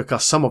of Boudica,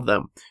 some of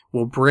them,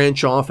 will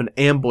branch off and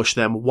ambush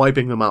them,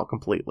 wiping them out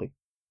completely.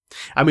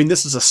 I mean,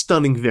 this is a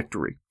stunning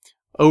victory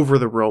over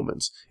the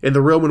Romans. In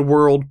the Roman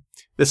world,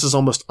 this is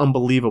almost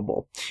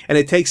unbelievable. And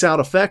it takes out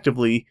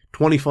effectively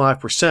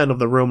 25% of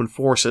the Roman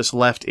forces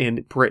left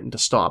in Britain to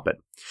stop it.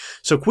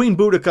 So Queen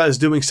Boudica is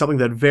doing something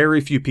that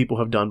very few people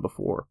have done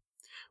before.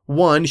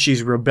 1,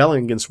 she's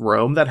rebelling against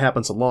Rome. That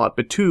happens a lot.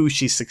 But 2,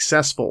 she's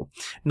successful.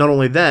 Not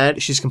only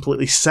that, she's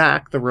completely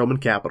sacked the Roman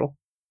capital.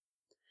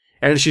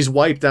 And she's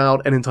wiped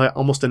out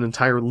almost an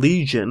entire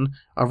legion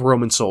of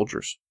Roman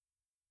soldiers.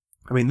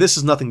 I mean, this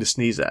is nothing to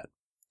sneeze at.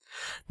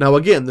 Now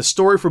again, the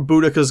story for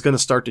Boudica is going to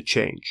start to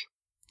change.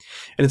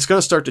 And it's going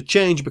to start to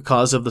change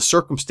because of the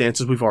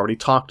circumstances we've already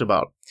talked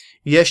about.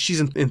 Yes, she's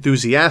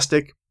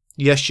enthusiastic.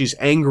 Yes, she's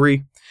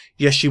angry.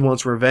 Yes, she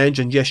wants revenge.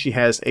 And yes, she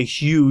has a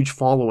huge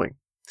following.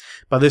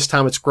 By this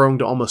time, it's grown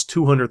to almost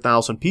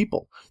 200,000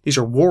 people. These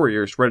are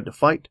warriors ready to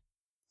fight.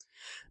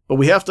 But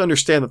we have to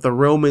understand that the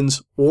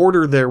Romans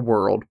order their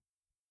world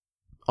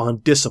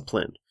on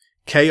discipline.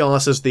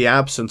 Chaos is the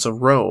absence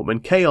of Rome,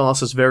 and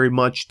chaos is very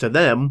much, to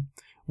them,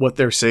 what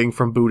they're seeing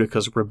from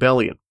Boudica's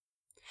rebellion.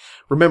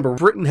 Remember,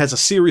 Britain has a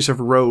series of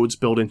roads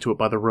built into it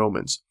by the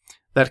Romans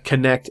that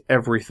connect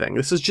everything.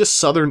 This is just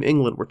southern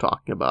England we're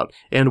talking about,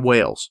 and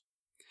Wales.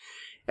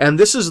 And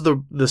this is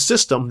the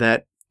system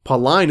that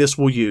Paulinus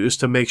will use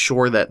to make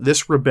sure that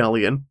this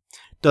rebellion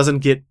doesn't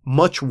get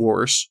much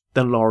worse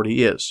than it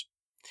already is.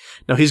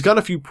 Now, he's got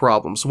a few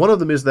problems. One of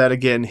them is that,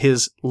 again,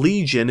 his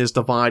legion is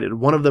divided.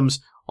 One of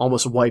them's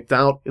almost wiped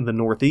out in the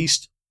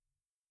northeast.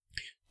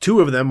 Two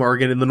of them are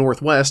again in the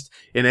northwest,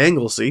 in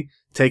Anglesey,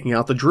 taking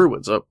out the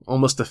Druids, a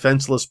almost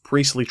defenseless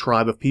priestly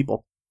tribe of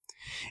people.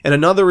 And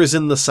another is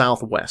in the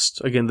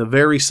southwest, again, the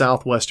very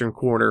southwestern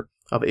corner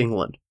of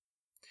England.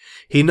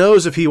 He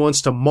knows if he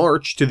wants to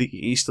march to the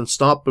east and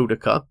stop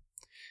Boudica,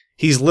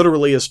 he's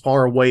literally as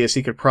far away as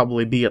he could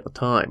probably be at the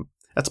time.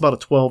 That's about a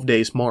 12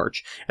 days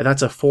march, and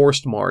that's a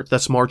forced march.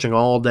 That's marching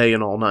all day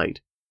and all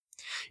night.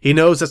 He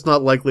knows that's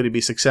not likely to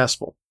be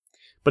successful,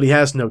 but he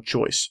has no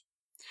choice.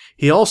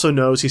 He also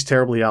knows he's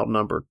terribly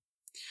outnumbered.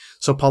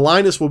 So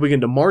Paulinus will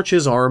begin to march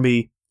his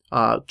army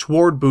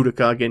toward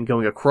Boudica, again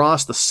going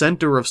across the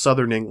center of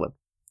southern England,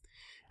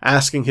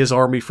 asking his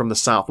army from the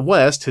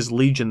southwest, his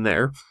legion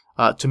there,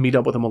 to meet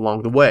up with him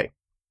along the way.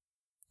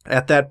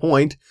 At that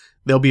point,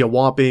 they'll be a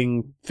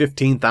whopping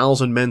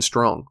 15,000 men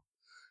strong,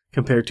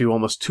 compared to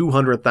almost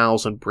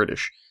 200,000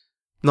 British.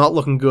 Not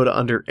looking good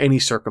under any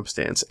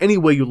circumstance. Any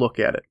way you look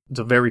at it, it's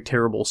a very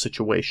terrible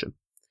situation.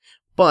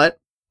 But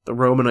the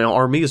Roman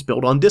army is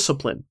built on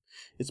discipline.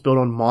 It's built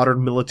on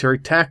modern military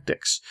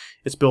tactics.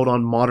 It's built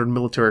on modern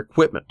military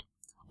equipment.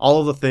 All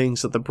of the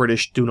things that the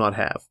British do not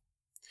have.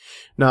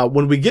 Now,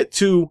 when we get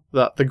to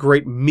the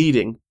great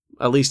meeting,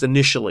 at least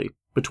initially,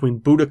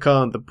 between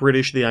Boudica and the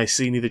British, the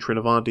Iceni, the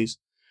Trinovantes,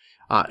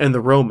 and the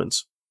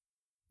Romans,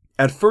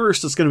 at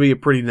first it's going to be a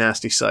pretty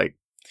nasty sight.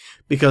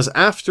 Because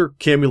after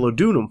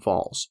Camulodunum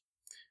falls,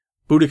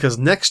 Boudica's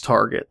next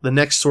target, the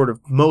next sort of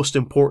most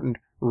important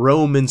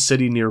Roman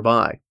city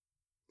nearby,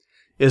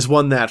 is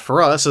one that,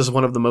 for us, is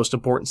one of the most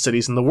important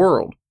cities in the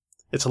world.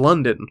 It's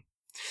London.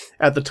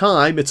 At the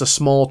time, it's a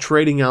small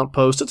trading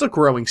outpost. It's a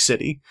growing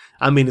city.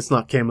 I mean, it's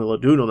not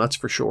Camulodunum, that's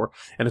for sure,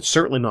 and it's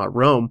certainly not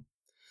Rome,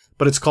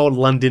 but it's called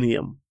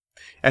Londinium.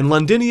 And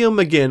Londinium,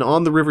 again,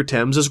 on the River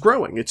Thames, is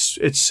growing. It's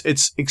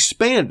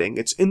expanding.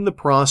 It's in the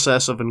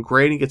process of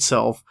ingraining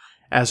itself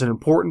as an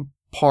important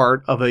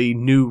part of a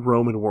new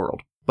Roman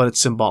world, but it's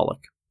symbolic.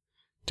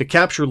 To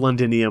capture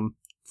Londinium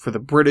for the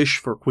British,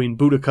 for Queen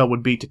Boudica,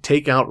 would be to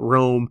take out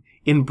Rome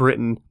in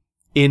Britain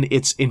in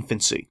its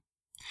infancy.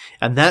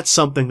 And that's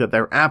something that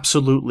they're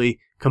absolutely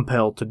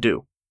compelled to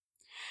do.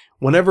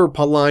 Whenever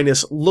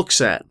Paulinus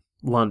looks at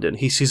London,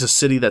 he sees a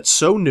city that's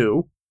so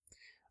new,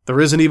 there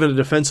isn't even a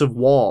defensive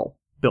wall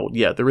built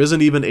yet. There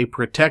isn't even a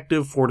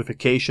protective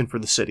fortification for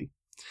the city.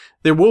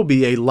 There will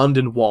be a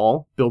London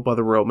wall built by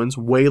the Romans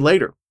way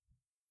later.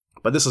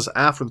 But this is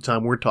after the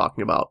time we're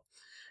talking about.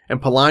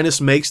 And Paulinus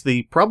makes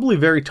the probably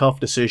very tough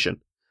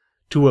decision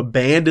to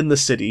abandon the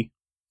city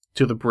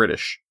to the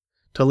British,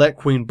 to let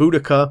Queen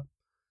Boudica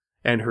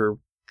and her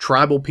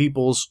tribal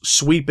peoples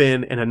sweep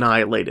in and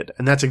annihilate it.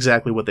 And that's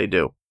exactly what they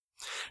do.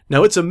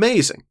 Now, it's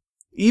amazing,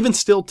 even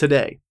still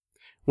today,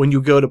 when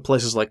you go to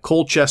places like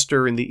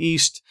Colchester in the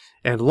east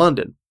and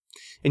London,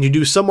 and you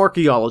do some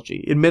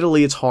archaeology.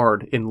 Admittedly, it's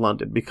hard in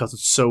London because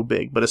it's so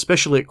big, but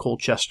especially at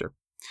Colchester.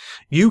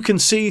 You can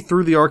see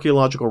through the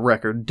archaeological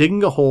record,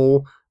 digging a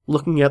hole,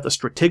 looking at the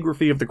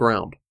stratigraphy of the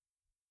ground.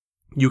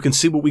 You can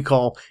see what we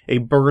call a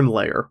burn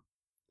layer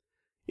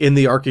in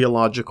the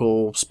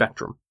archaeological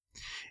spectrum.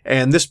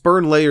 And this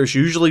burn layer is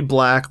usually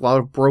black, a lot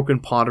of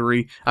broken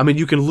pottery. I mean,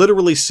 you can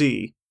literally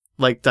see,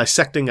 like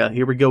dissecting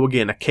here we go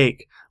again, a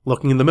cake,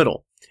 looking in the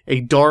middle.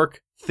 A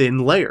dark, thin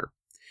layer.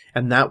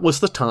 And that was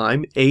the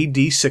time, AD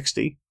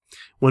 60,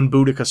 when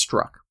Boudica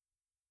struck.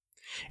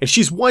 And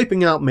she's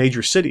wiping out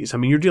major cities. I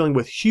mean, you're dealing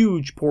with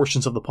huge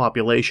portions of the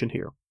population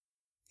here.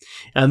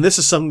 And this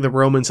is something the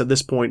Romans at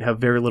this point have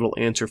very little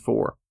answer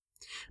for.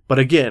 But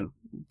again,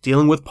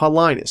 dealing with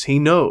Paulinus, he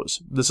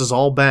knows this is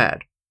all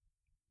bad.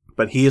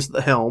 But he is at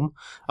the helm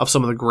of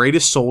some of the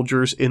greatest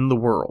soldiers in the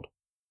world.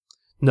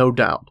 No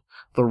doubt.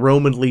 The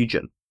Roman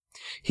legion.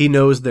 He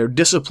knows they're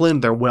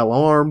disciplined, they're well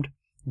armed,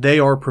 they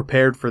are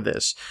prepared for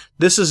this.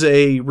 This is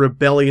a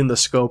rebellion the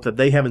scope that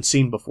they haven't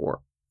seen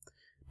before.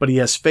 But he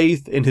has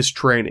faith in his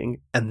training,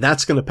 and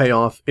that's going to pay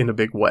off in a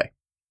big way.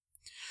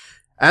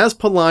 As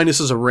Paulinus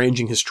is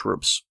arranging his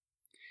troops,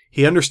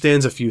 he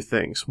understands a few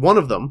things. One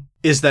of them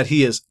is that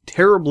he is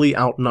terribly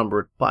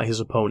outnumbered by his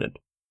opponent.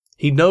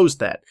 He knows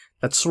that.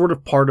 That's sort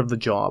of part of the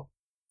job.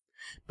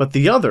 But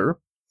the other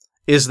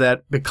is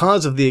that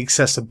because of the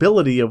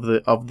accessibility of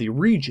the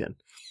region,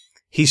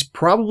 he's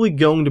probably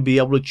going to be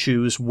able to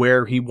choose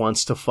where he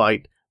wants to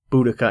fight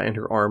Boudica and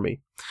her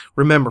army.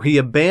 Remember, he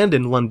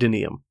abandoned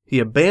Londinium. He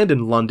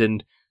abandoned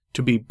London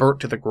to be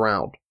burnt to the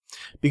ground,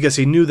 because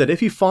he knew that if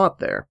he fought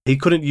there, he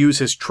couldn't use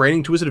his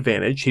training to his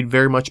advantage. He'd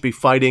very much be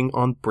fighting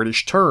on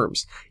British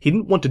terms. He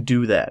didn't want to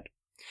do that.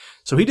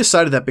 So he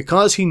decided that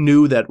because he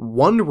knew that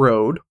one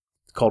road,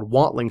 called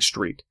Watling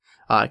Street,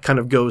 kind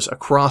of goes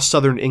across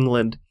southern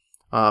England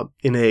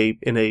in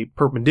a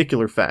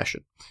perpendicular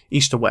fashion,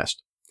 east to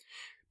west.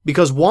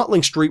 Because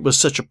Watling Street was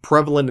such a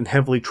prevalent and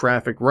heavily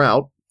trafficked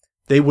route,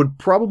 they would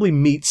probably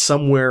meet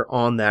somewhere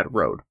on that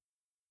road.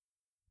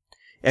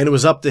 And it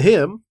was up to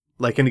him,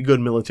 like any good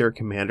military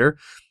commander,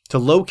 to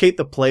locate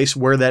the place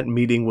where that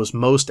meeting was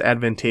most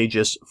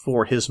advantageous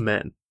for his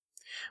men.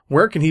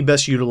 Where can he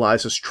best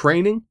utilize his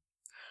training?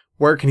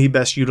 Where can he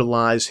best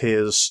utilize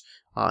his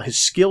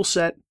skill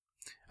set?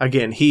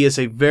 Again, he is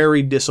a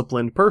very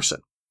disciplined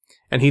person.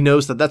 And he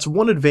knows that that's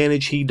one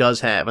advantage he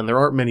does have, and there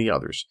aren't many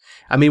others.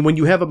 I mean, when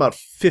you have about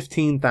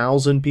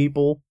 15,000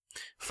 people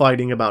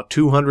fighting about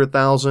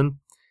 200,000,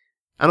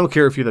 I don't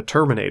care if you're the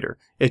Terminator.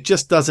 It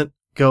just doesn't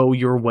go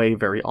your way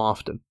very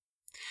often.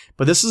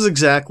 But this is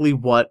exactly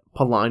what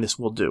Paulinus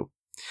will do.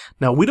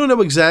 Now, we don't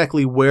know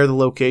exactly where the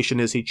location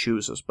is he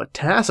chooses, but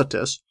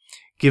Tacitus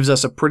gives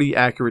us a pretty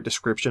accurate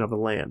description of the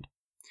land.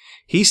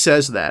 He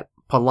says that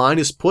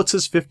Paulinus puts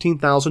his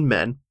 15,000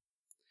 men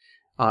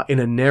in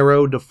a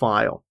narrow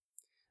defile.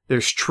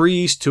 There's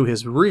trees to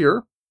his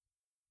rear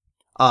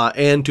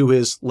and to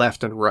his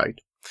left and right.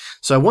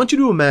 So I want you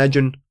to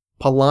imagine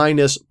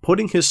Paulinus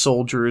putting his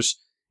soldiers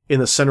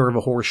in the center of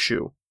a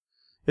horseshoe.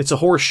 It's a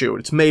horseshoe.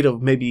 It's made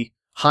of maybe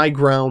high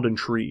ground and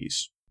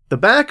trees. The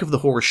back of the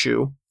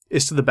horseshoe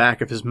is to the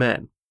back of his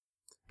men.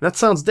 That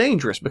sounds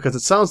dangerous because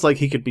it sounds like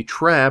he could be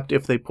trapped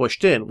if they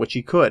pushed in, which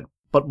he could.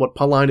 But what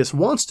Paulinus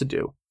wants to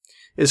do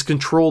is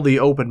control the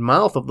open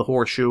mouth of the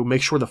horseshoe,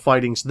 make sure the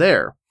fighting's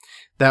there.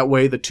 That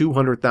way the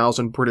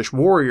 200,000 British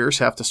warriors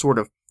have to sort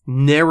of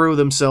narrow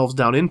themselves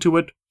down into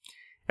it,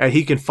 and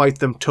he can fight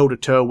them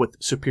toe-to-toe with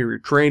superior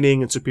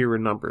training and superior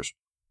numbers.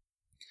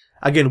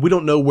 Again, we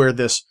don't know where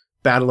this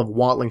Battle of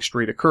Watling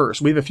Street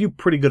occurs. We have a few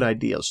pretty good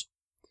ideas.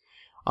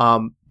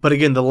 But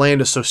again, the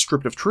land is so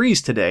stripped of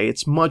trees today,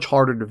 it's much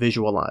harder to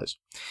visualize.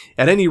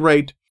 At any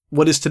rate,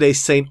 what is today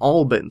St.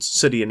 Albans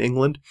city in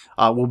England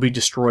will be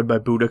destroyed by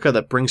Boudica.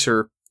 That brings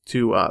her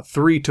to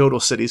 3 total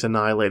cities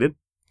annihilated.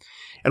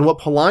 And what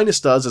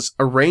Paulinus does is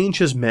arrange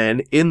his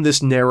men in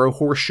this narrow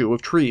horseshoe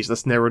of trees,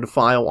 this narrow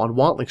defile on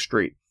Watling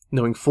Street,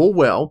 knowing full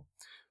well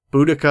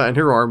Boudica and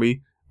her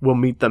army will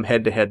meet them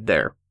head-to-head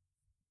there.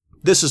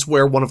 This is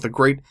where one of the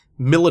great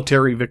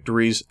military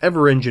victories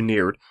ever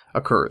engineered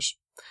occurs.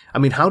 I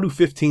mean, how do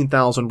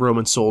 15,000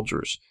 Roman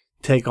soldiers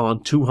take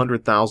on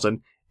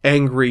 200,000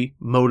 angry,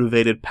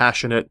 motivated,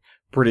 passionate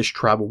British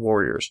tribal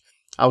warriors?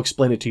 I'll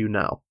explain it to you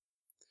now.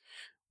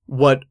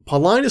 What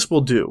Paulinus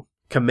will do,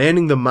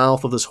 commanding the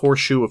mouth of this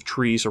horseshoe of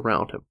trees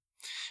around him,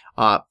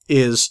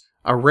 is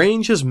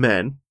arrange his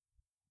men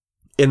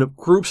in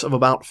groups of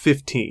about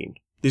 15.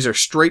 These are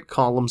straight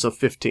columns of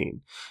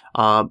 15.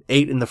 8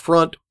 in the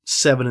front,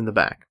 7 in the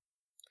back.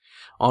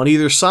 On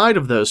either side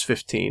of those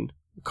 15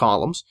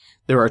 columns,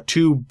 there are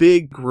 2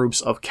 big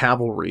groups of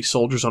cavalry,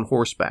 soldiers on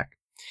horseback,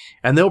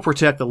 and they'll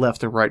protect the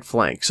left and right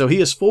flank. So he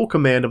has full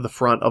command of the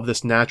front of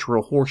this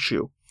natural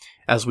horseshoe,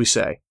 as we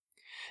say.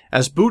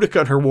 As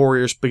Boudica and her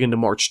warriors begin to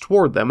march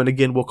toward them, and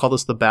again we'll call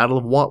this the Battle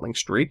of Watling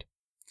Street,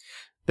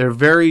 they're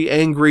very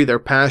angry, they're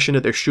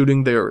passionate, they're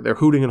shooting, they're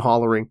hooting and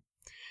hollering,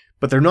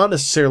 but they're not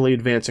necessarily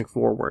advancing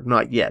forward,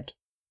 not yet,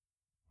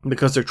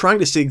 because they're trying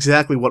to see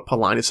exactly what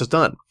Paulinus has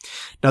done.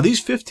 Now, these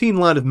 15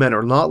 line of men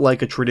are not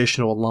like a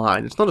traditional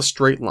line. It's not a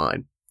straight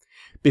line.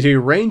 But he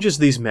arranges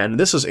these men, and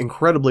this is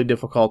incredibly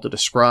difficult to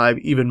describe,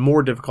 even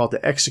more difficult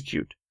to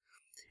execute,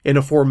 in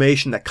a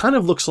formation that kind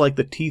of looks like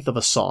the teeth of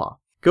a saw.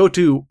 Go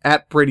to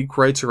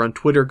 @BradyKreitzer on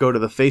Twitter. Go to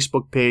the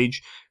Facebook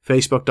page,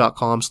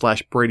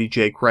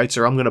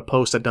 facebook.com/BradyJKreitzer. I'm going to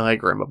post a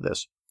diagram of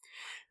this.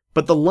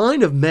 But the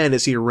line of men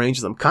as he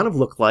arranged them kind of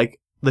look like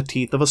the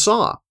teeth of a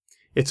saw.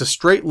 It's a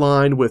straight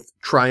line with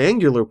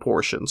triangular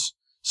portions,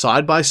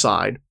 side by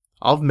side,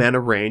 of men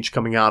arranged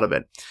coming out of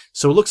it.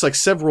 So it looks like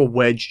several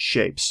wedge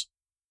shapes.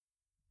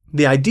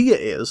 The idea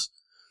is,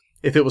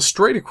 if it was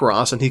straight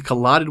across and he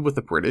collided with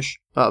the British,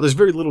 there's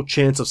very little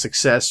chance of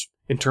success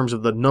in terms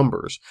of the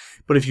numbers.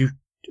 But if you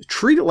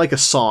treat it like a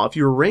saw, if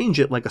you arrange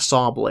it like a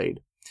saw blade,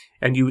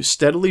 and you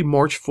steadily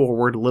march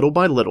forward little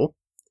by little,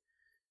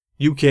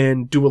 you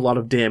can do a lot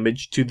of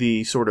damage to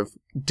the sort of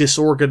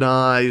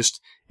disorganized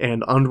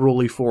and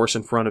unruly force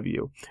in front of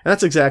you. And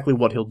that's exactly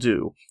what he'll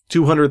do.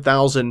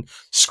 200,000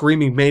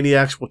 screaming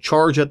maniacs will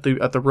charge at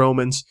the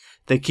Romans.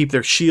 They keep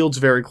their shields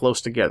very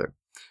close together.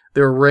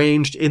 They're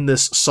arranged in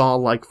this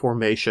saw-like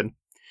formation,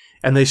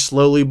 and they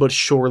slowly but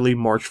surely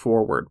march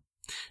forward.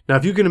 Now,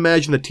 if you can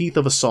imagine the teeth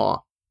of a saw,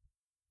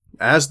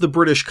 as the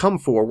British come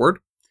forward,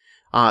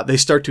 they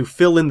start to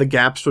fill in the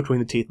gaps between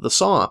the teeth of the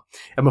saw,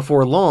 and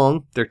before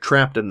long, they're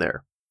trapped in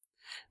there.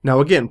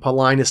 Now, again,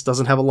 Paulinus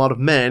doesn't have a lot of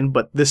men,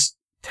 but this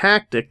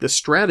tactic, this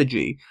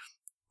strategy,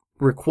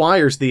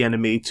 requires the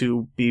enemy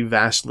to be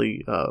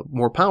vastly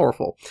more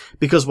powerful.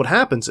 Because what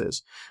happens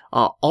is,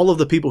 all of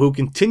the people who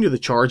continue the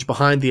charge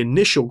behind the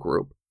initial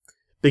group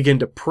begin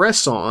to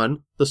press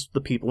on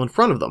the people in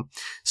front of them.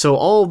 So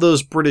all of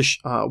those British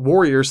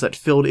warriors that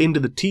filled into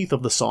the teeth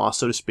of the saw,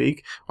 so to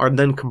speak, are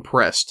then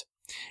compressed.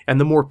 And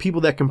the more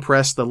people that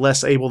compress, the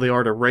less able they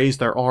are to raise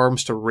their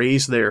arms, to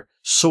raise their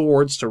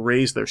swords, to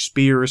raise their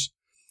spears.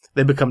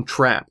 They become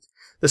trapped.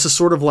 This is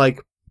sort of like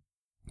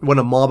when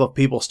a mob of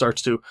people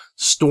starts to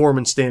storm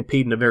and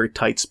stampede in a very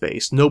tight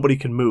space. Nobody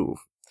can move.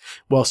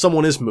 Well,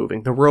 someone is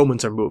moving. The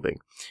Romans are moving.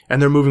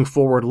 And they're moving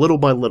forward little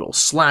by little,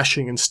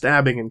 slashing and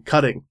stabbing and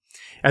cutting.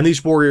 And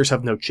these warriors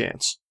have no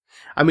chance.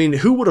 I mean,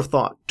 who would have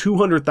thought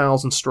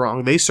 200,000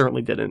 strong, they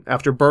certainly didn't,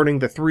 after burning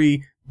the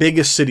 3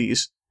 biggest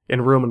cities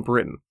in Roman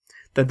Britain,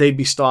 that they'd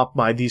be stopped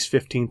by these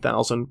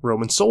 15,000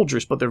 Roman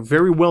soldiers. But they're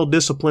very well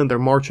disciplined. They're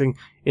marching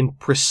in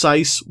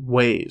precise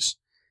ways.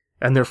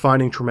 and they're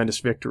finding tremendous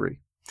victory.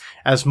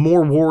 As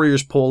more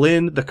warriors pull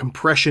in, the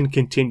compression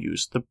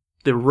continues.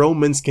 The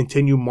Romans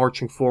continue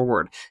marching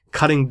forward,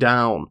 cutting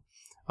down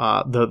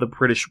the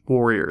British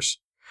warriors.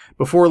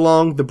 Before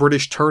long, the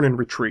British turn and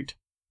retreat,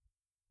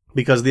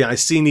 because the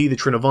Iceni, the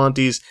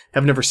Trinovantes,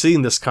 have never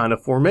seen this kind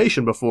of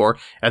formation before,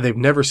 and they've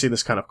never seen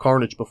this kind of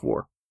carnage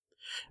before.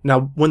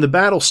 Now, when the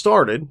battle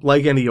started,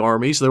 like any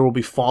armies, there will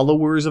be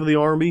followers of the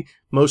army,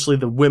 mostly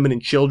the women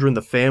and children,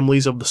 the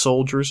families of the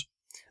soldiers.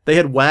 They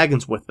had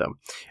wagons with them,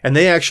 and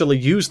they actually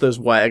used those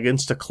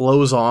wagons to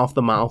close off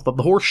the mouth of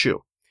the horseshoe,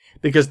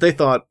 because they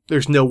thought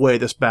there's no way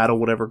this battle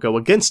would ever go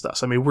against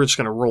us. I mean, we're just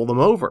going to roll them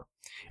over.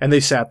 And they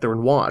sat there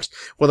and watched.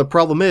 Well, the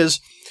problem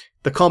is,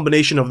 the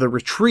combination of the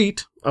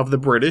retreat of the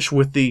British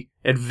with the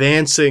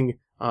advancing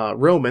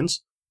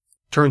Romans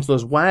turns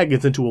those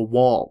wagons into a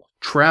wall,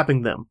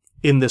 trapping them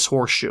in this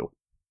horseshoe.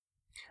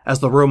 As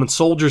the Roman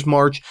soldiers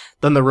march,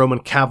 then the Roman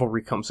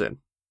cavalry comes in.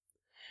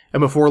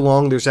 And before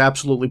long, there's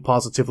absolutely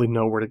positively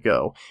nowhere to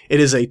go. It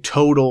is a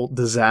total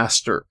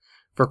disaster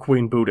for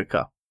Queen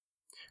Boudica.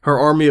 Her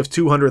army of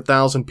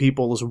 200,000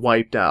 people is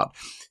wiped out.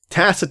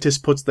 Tacitus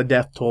puts the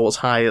death toll as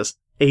high as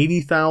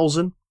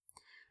 80,000,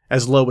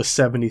 as low as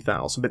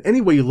 70,000. But any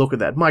way you look at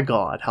that, my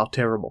God, how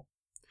terrible.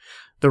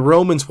 The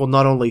Romans will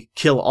not only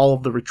kill all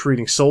of the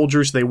retreating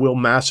soldiers, they will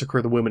massacre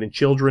the women and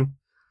children,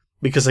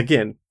 because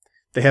again,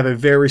 they have a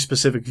very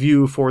specific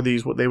view for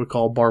these, what they would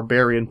call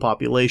barbarian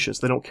populations.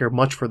 They don't care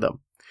much for them.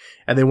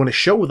 And they want to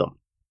show them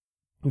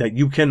that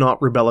you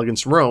cannot rebel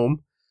against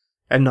Rome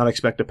and not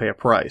expect to pay a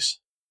price.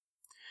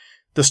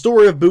 The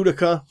story of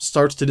Boudica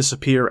starts to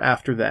disappear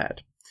after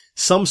that.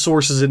 Some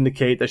sources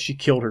indicate that she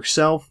killed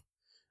herself,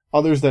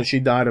 others that she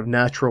died of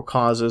natural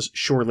causes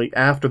shortly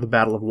after the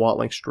Battle of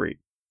Watling Street.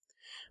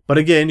 But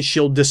again,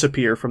 she'll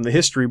disappear from the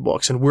history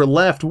books, and we're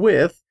left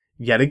with,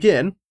 yet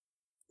again,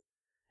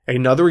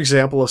 another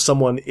example of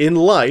someone in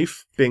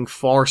life being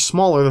far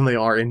smaller than they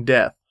are in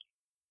death.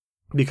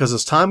 Because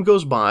as time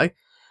goes by,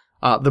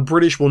 the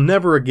British will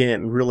never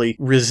again really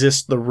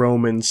resist the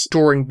Romans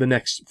during the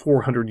next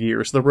 400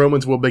 years. The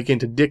Romans will begin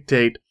to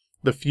dictate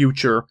the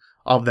future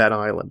of that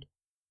island.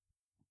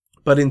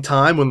 But in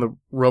time, when the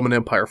Roman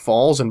Empire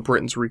falls and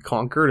Britain's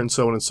reconquered and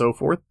so on and so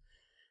forth,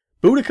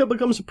 Boudica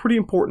becomes a pretty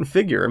important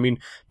figure. I mean,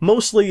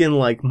 mostly in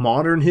like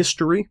modern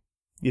history,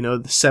 the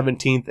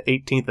 17th,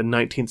 18th, and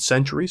 19th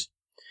centuries,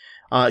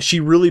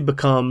 she really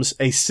becomes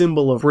a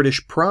symbol of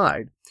British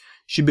pride.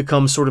 She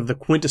becomes sort of the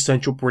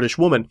quintessential British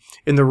woman.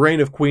 In the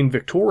reign of Queen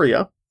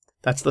Victoria,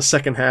 that's the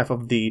second half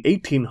of the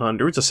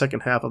 1800s, the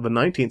second half of the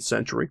 19th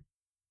century,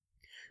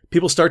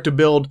 people start to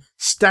build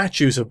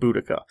statues of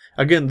Boudica.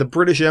 Again, the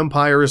British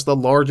Empire is the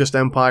largest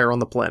empire on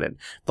the planet,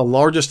 the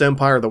largest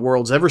empire the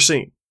world's ever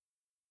seen.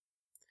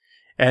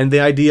 And the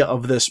idea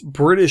of this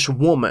British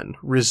woman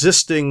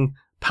resisting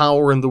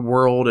power in the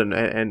world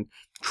and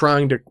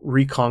trying to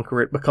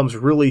reconquer it becomes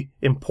really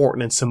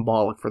important and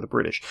symbolic for the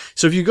British.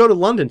 So if you go to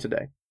London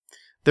today,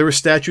 there are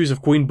statues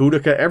of Queen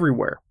Boudica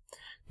everywhere.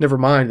 Never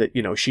mind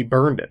that, she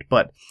burned it.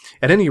 But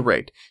at any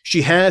rate,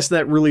 she has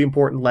that really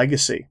important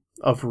legacy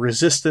of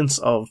resistance,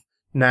 of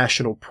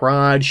national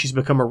pride. She's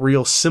become a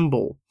real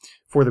symbol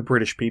for the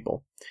British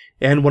people.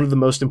 And one of the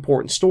most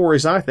important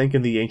stories, I think,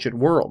 in the ancient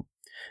world.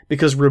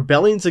 Because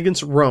rebellions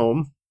against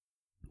Rome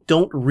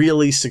don't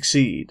really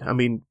succeed. I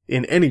mean,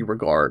 in any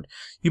regard.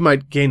 You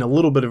might gain a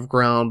little bit of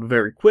ground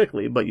very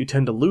quickly, but you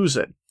tend to lose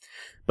it.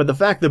 But the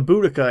fact that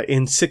Boudica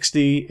in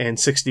 60 and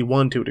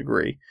 61 to a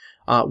degree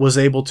was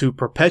able to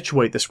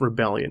perpetuate this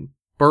rebellion,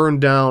 burn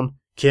down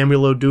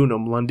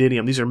Camulodunum,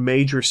 Londinium, these are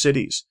major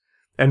cities,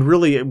 and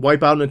really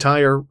wipe out an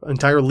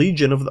entire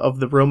legion of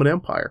the Roman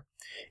Empire,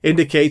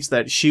 indicates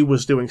that she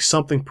was doing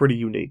something pretty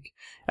unique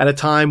at a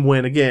time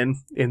when, again,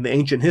 in the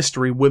ancient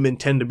history, women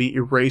tend to be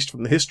erased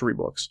from the history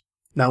books.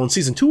 Now, in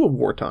Season 2 of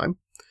Wartime,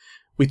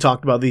 we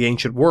talked about the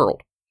ancient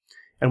world,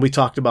 and we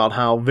talked about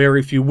how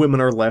very few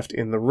women are left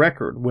in the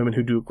record, women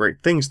who do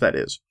great things, that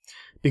is,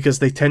 because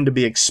they tend to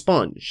be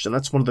expunged, and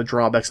that's one of the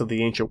drawbacks of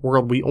the ancient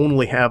world. We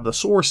only have the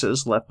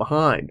sources left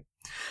behind.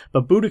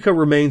 But Boudica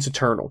remains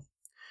eternal.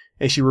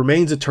 And she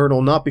remains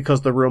eternal not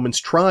because the Romans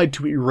tried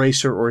to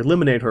erase her or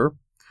eliminate her,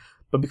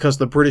 but because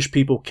the British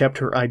people kept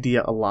her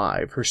idea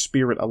alive, her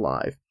spirit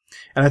alive.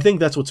 And I think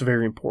that's what's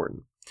very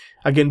important.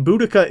 Again,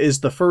 Boudica is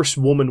the first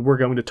woman we're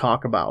going to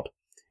talk about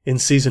in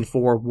Season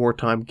 4 of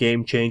Wartime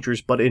Game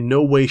Changers, but in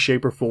no way,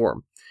 shape, or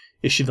form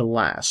is she the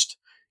last.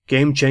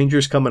 Game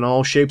Changers come in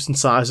all shapes and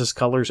sizes,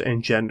 colors,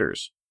 and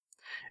genders.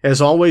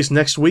 As always,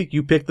 next week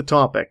you pick the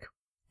topic.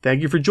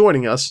 Thank you for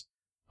joining us.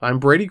 I'm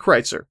Brady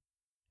Kreitzer,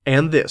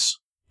 and this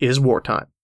is Wartime.